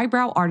was an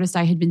eyebrow artist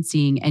I had been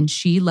seeing, and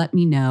she let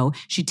me know.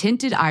 She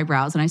tinted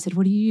eyebrows, and I said,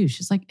 what do you use?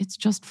 She's like, it's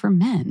Just for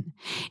Men.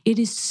 It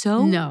is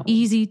so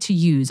easy to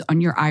use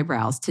on your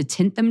eyebrows to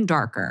tint them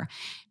darker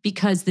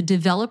because the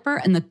developer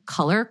and the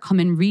color come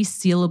in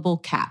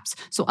resealable caps.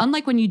 So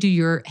unlike when you do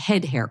your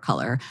head hair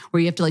color,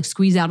 where you have to like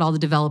squeeze out all the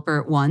developer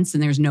at once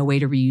and there's no way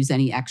to reuse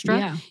any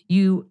extra,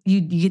 you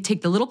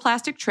take the little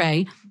plastic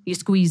tray, you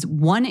squeeze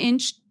 1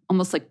 inch,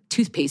 almost like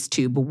toothpaste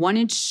tube, a 1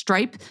 inch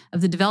stripe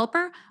of the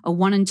developer, a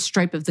 1 inch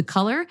stripe of the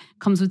color,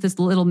 comes with this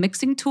little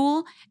mixing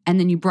tool, and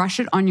then you brush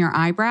it on your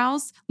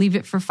eyebrows, leave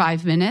it for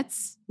 5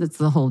 minutes. That's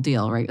the whole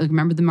deal, right? Like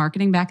remember the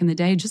marketing back in the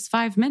day? Just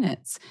 5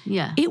 minutes.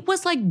 Yeah. It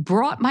was like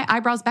brought my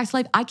eyebrows back to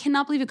life. I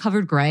cannot believe it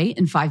covered gray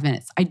in 5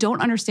 minutes. I don't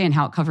understand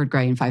how it covered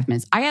gray in 5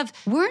 minutes.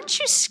 Weren't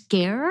you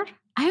scared?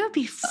 I would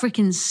be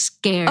freaking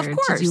scared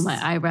to do my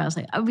eyebrows.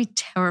 Like I would be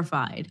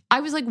terrified.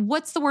 I was like,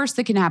 what's the worst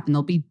that can happen?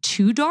 They'll be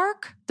too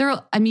dark?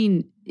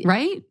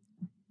 Right?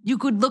 You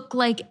could look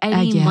like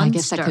Eddie Munster. I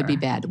guess that could be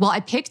bad. Well,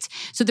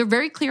 so they're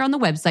very clear on the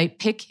website.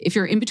 If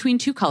you're in between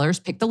two colors,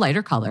 pick the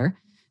lighter color.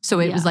 So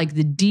it was like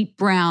the deep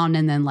brown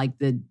and then like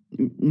the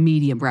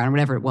medium brown or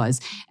whatever it was.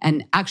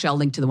 And actually, I'll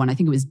link to the one. I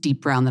think it was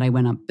deep brown that I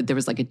went up, but there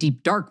was like a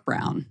deep dark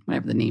brown,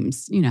 whatever the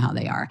names, you know how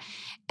they are.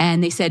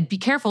 And they said, be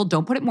careful,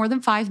 don't put it more than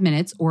 5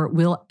 minutes or it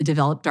will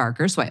develop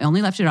darker. So I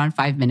only left it on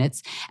 5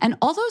 minutes. And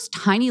all those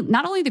tiny,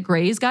 not only the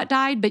grays got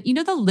dyed, but you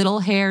know the little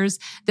hairs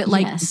that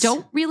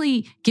don't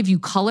really give you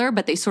color,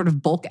 but they sort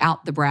of bulk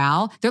out the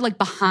brow. They're like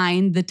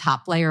behind the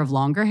top layer of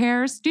longer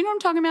hairs. Do you know what I'm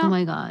talking about? Oh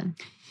my God.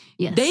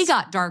 Yes. They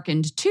got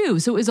darkened too.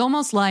 So it was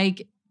almost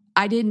like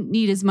I didn't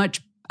need as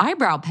much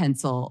eyebrow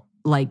pencil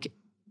like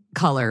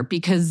color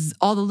because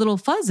all the little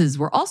fuzzes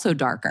were also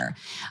darker.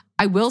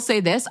 I will say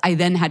this, I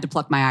then had to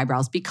pluck my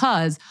eyebrows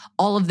because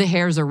all of the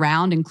hairs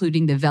around,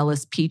 including the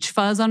vellus peach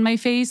fuzz on my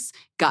face,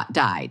 got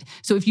dyed.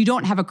 So if you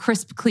don't have a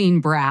crisp, clean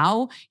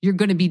brow, you're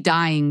going to be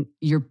dyeing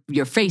your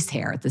face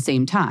hair at the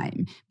same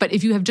time. But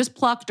if you have just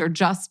plucked or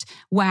just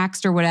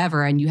waxed or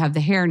whatever, and you have the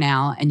hair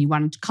now and you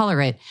wanted to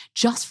color it,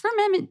 Just for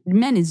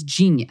Men is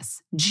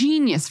genius.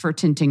 Genius for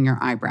tinting your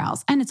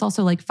eyebrows. And it's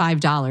also like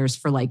 $5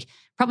 for like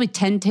probably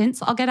 10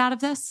 tints I'll get out of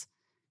this.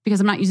 Because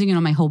I'm not using it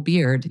on my whole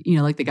beard,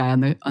 like the guy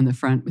on the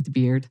front with the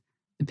beard,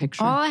 the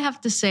picture. All I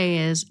have to say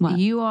is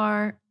you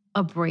are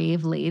a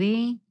brave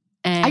lady.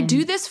 And I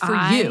do this for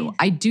you.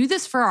 I do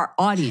this for our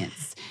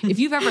audience. If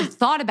you've ever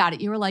thought about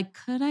it, you were like,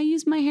 could I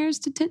use my hairs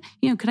to tint?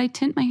 Could I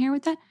tint my hair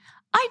with that?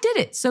 I did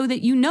it so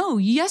that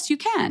yes, you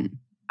can.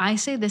 I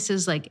say this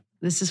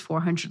is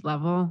 400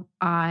 level.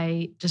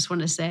 I just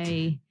want to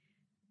say,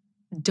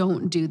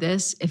 don't do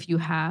this if you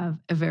have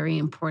a very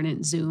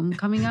important Zoom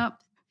coming up.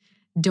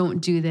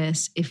 Don't do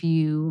this if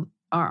you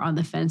are on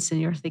the fence and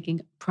you're thinking,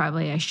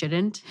 probably I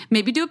shouldn't.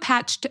 Maybe do a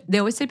patch. They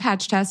always say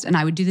patch test, and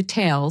I would do the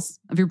tails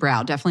of your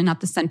brow, definitely not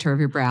the center of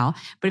your brow.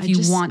 But if you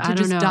want to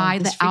just dye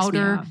the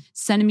outer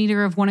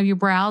centimeter of one of your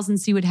brows and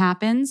see what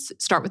happens,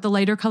 start with the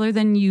lighter color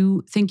than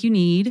you think you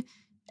need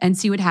and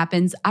see what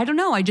happens. I don't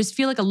know. I just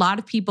feel like a lot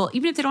of people,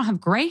 even if they don't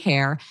have gray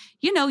hair,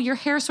 your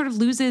hair sort of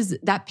loses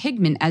that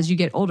pigment as you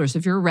get older. So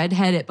if you're a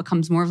redhead, it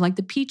becomes more of like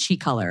the peachy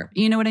color.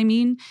 You know what I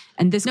mean?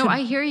 And this I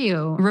hear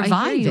you.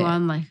 Revive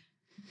it.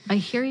 I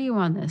hear you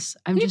on this.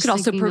 You could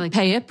also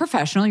pay a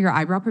professional. Your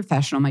eyebrow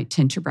professional might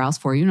tint your brows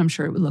for you, and I'm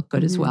sure it would look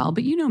good as well.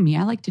 But you know me,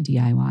 I like to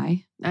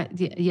DIY.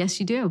 Yes,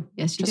 you do.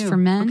 Yes, you do. Just for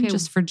men,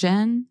 just for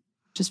Jen,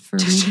 just for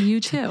maybe you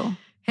too.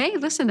 Hey,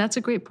 listen, that's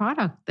a great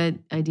product, that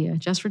idea,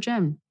 Just for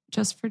Jen.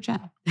 just for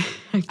Jen.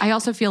 I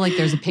also feel like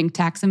there's a pink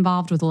tax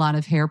involved with a lot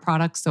of hair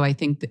products. So I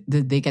think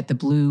that they get the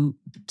blue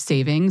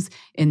savings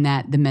in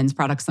that the men's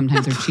products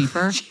sometimes are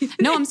cheaper.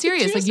 No, I'm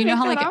serious. Like, you know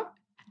how like...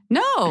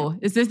 No,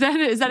 is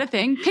that a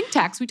thing? Pink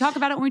tax. We talk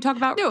about it when we talk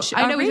about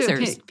I know razors.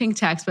 we do pink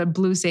tax, but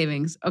blue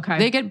savings. Okay,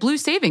 they get blue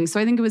savings. So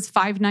I think it was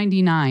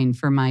 $5.99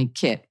 for my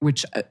kit,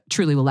 which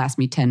truly will last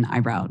me 10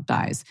 eyebrow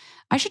dyes.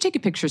 I should take a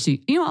picture. So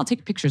I'll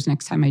take pictures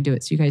next time I do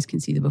it, so you guys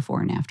can see the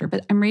before and after.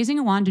 But I'm raising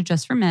a wand to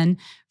Just for Men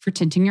for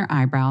tinting your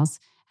eyebrows,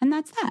 and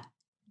that's that.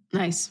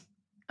 Nice.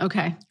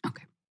 Okay.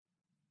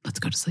 Let's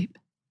go to sleep.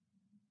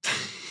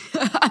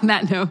 On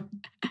that note,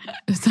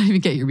 It's not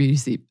even get your beauty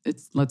sleep.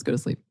 It's let's go to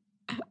sleep.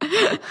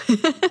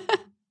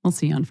 We'll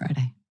see you on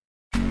Friday.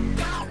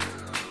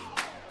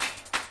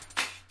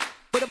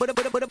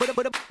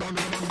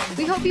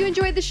 We hope you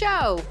enjoyed the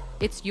show.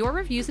 It's your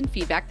reviews and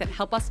feedback that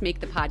help us make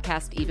the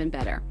podcast even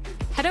better.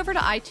 Head over to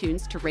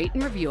iTunes to rate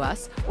and review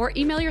us, or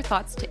email your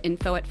thoughts to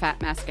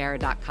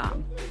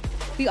info@fatmascara.com.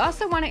 We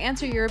also want to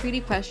answer your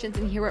beauty questions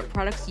and hear what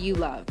products you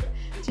love.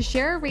 To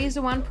share a Raise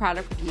a Wand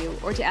product review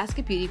or to ask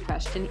a beauty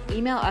question,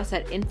 email us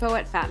at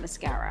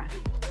info@fatmascara.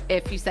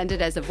 If you send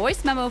it as a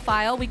voice memo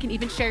file, we can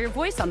even share your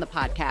voice on the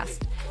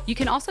podcast. You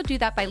can also do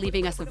that by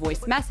leaving us a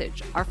voice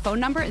message. Our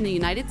phone number in the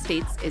United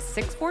States is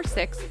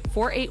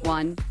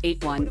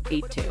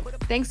 646-481-8182.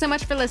 Thanks so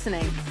much for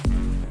listening.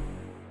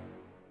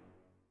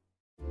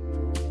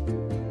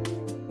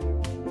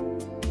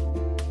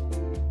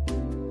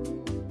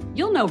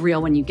 You'll know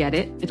real when you get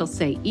it. It'll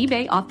say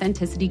eBay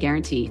Authenticity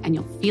Guarantee, and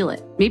you'll feel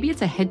it. Maybe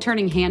it's a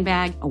head-turning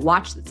handbag, a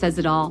watch that says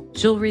it all,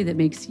 jewelry that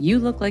makes you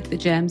look like the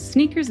gems,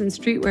 sneakers and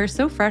streetwear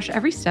so fresh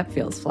every step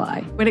feels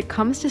fly. When it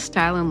comes to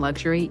style and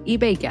luxury,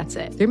 eBay gets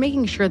it. They're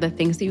making sure the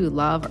things that you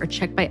love are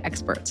checked by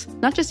experts.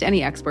 Not just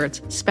any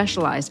experts,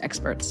 specialized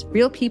experts.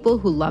 Real people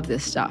who love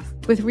this stuff.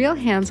 With real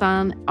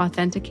hands-on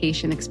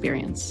authentication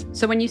experience.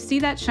 So when you see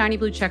that shiny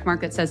blue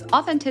checkmark that says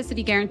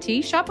Authenticity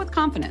Guarantee, shop with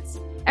confidence.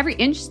 Every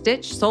inch,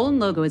 stitch, sole, and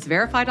logo is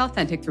verified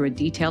authentic through a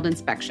detailed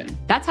inspection.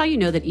 That's how you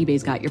know that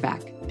eBay's got your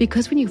back.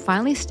 Because when you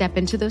finally step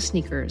into those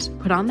sneakers,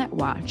 put on that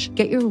watch,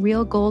 get your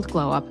real gold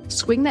glow up,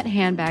 swing that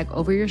handbag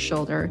over your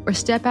shoulder, or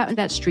step out in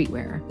that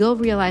streetwear, you'll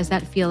realize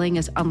that feeling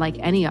is unlike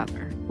any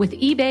other. With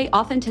eBay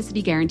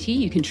Authenticity Guarantee,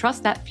 you can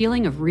trust that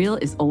feeling of real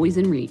is always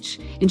in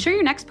reach. Ensure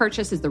your next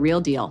purchase is the real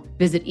deal.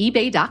 Visit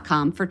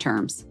ebay.com for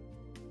terms.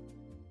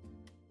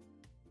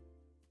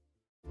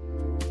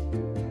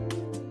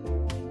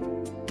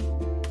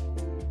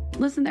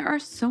 Listen, there are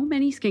so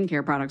many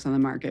skincare products on the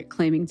market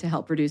claiming to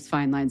help reduce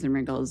fine lines and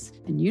wrinkles,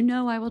 and you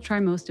know I will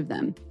try most of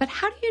them. But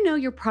how do you know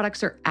your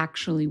products are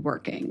actually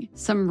working?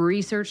 Some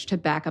research to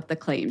back up the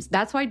claims.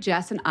 That's why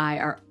Jess and I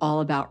are all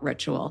about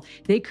Ritual.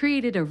 They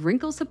created a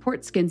wrinkle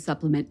support skin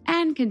supplement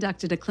and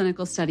conducted a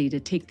clinical study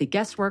to take the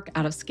guesswork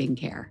out of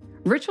skincare.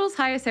 Ritual's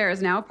Hyacera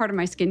is now a part of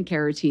my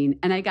skincare routine,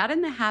 and I got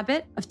in the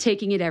habit of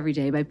taking it every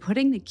day by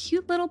putting the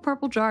cute little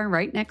purple jar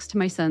right next to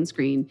my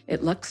sunscreen.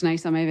 It looks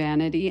nice on my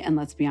vanity, and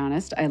let's be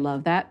honest, I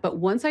love that. But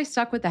once I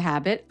stuck with the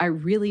habit, I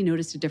really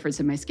noticed a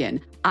difference in my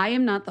skin. I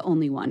am not the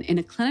only one. In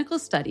a clinical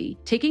study,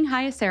 taking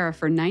Hyacera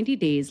for 90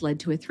 days led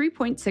to a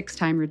 3.6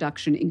 time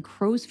reduction in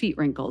crow's feet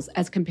wrinkles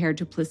as compared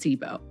to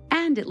placebo.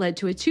 And it led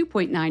to a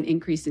 2.9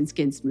 increase in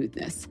skin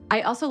smoothness.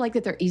 I also like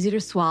that they're easy to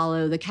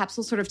swallow. The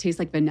capsules sort of taste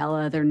like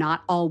vanilla. They're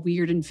not all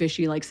weird and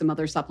fishy like some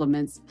other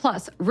supplements.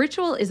 Plus,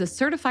 Ritual is a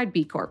certified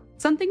B Corp,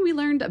 something we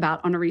learned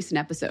about on a recent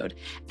episode.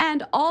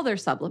 And all their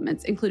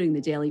supplements, including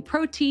the daily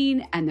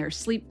protein and their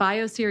Sleep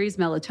Bio Series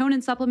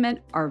melatonin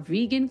supplement, are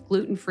vegan,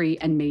 gluten-free,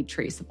 and made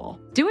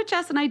traceable. Do what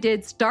Jess and I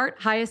did. Start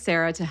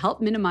Hyacera to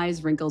help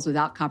minimize wrinkles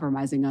without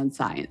compromising on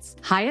science.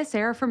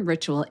 Hyacera from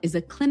Ritual is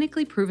a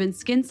clinically proven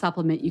skin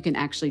supplement you can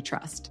actually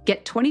trust.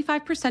 Get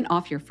 25%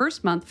 off your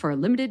first month for a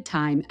limited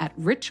time at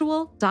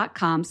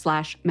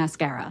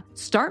ritual.com/mascara.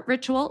 Start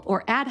Ritual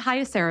or add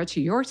Hyacera to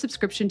your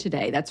subscription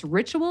today. That's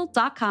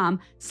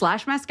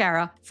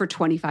ritual.com/mascara for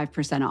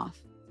 25%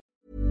 off.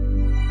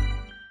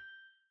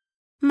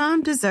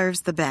 Mom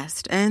deserves the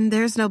best, and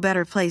there's no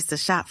better place to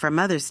shop for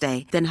Mother's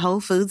Day than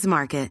Whole Foods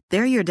Market.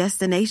 They're your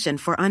destination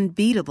for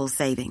unbeatable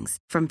savings,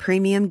 from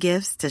premium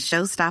gifts to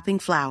show-stopping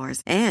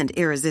flowers and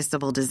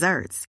irresistible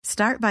desserts.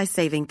 Start by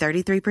saving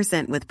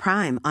 33% with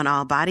Prime on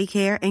all body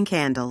care and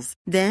candles.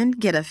 Then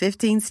get a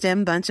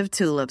 15-stem bunch of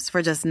tulips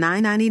for just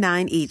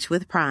 $9.99 each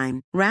with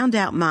Prime. Round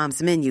out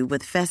Mom's menu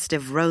with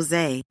festive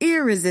rosé,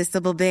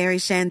 irresistible berry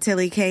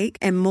chantilly cake,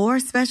 and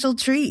more special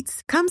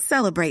treats. Come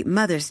celebrate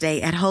Mother's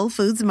Day at Whole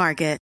Foods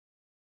Market.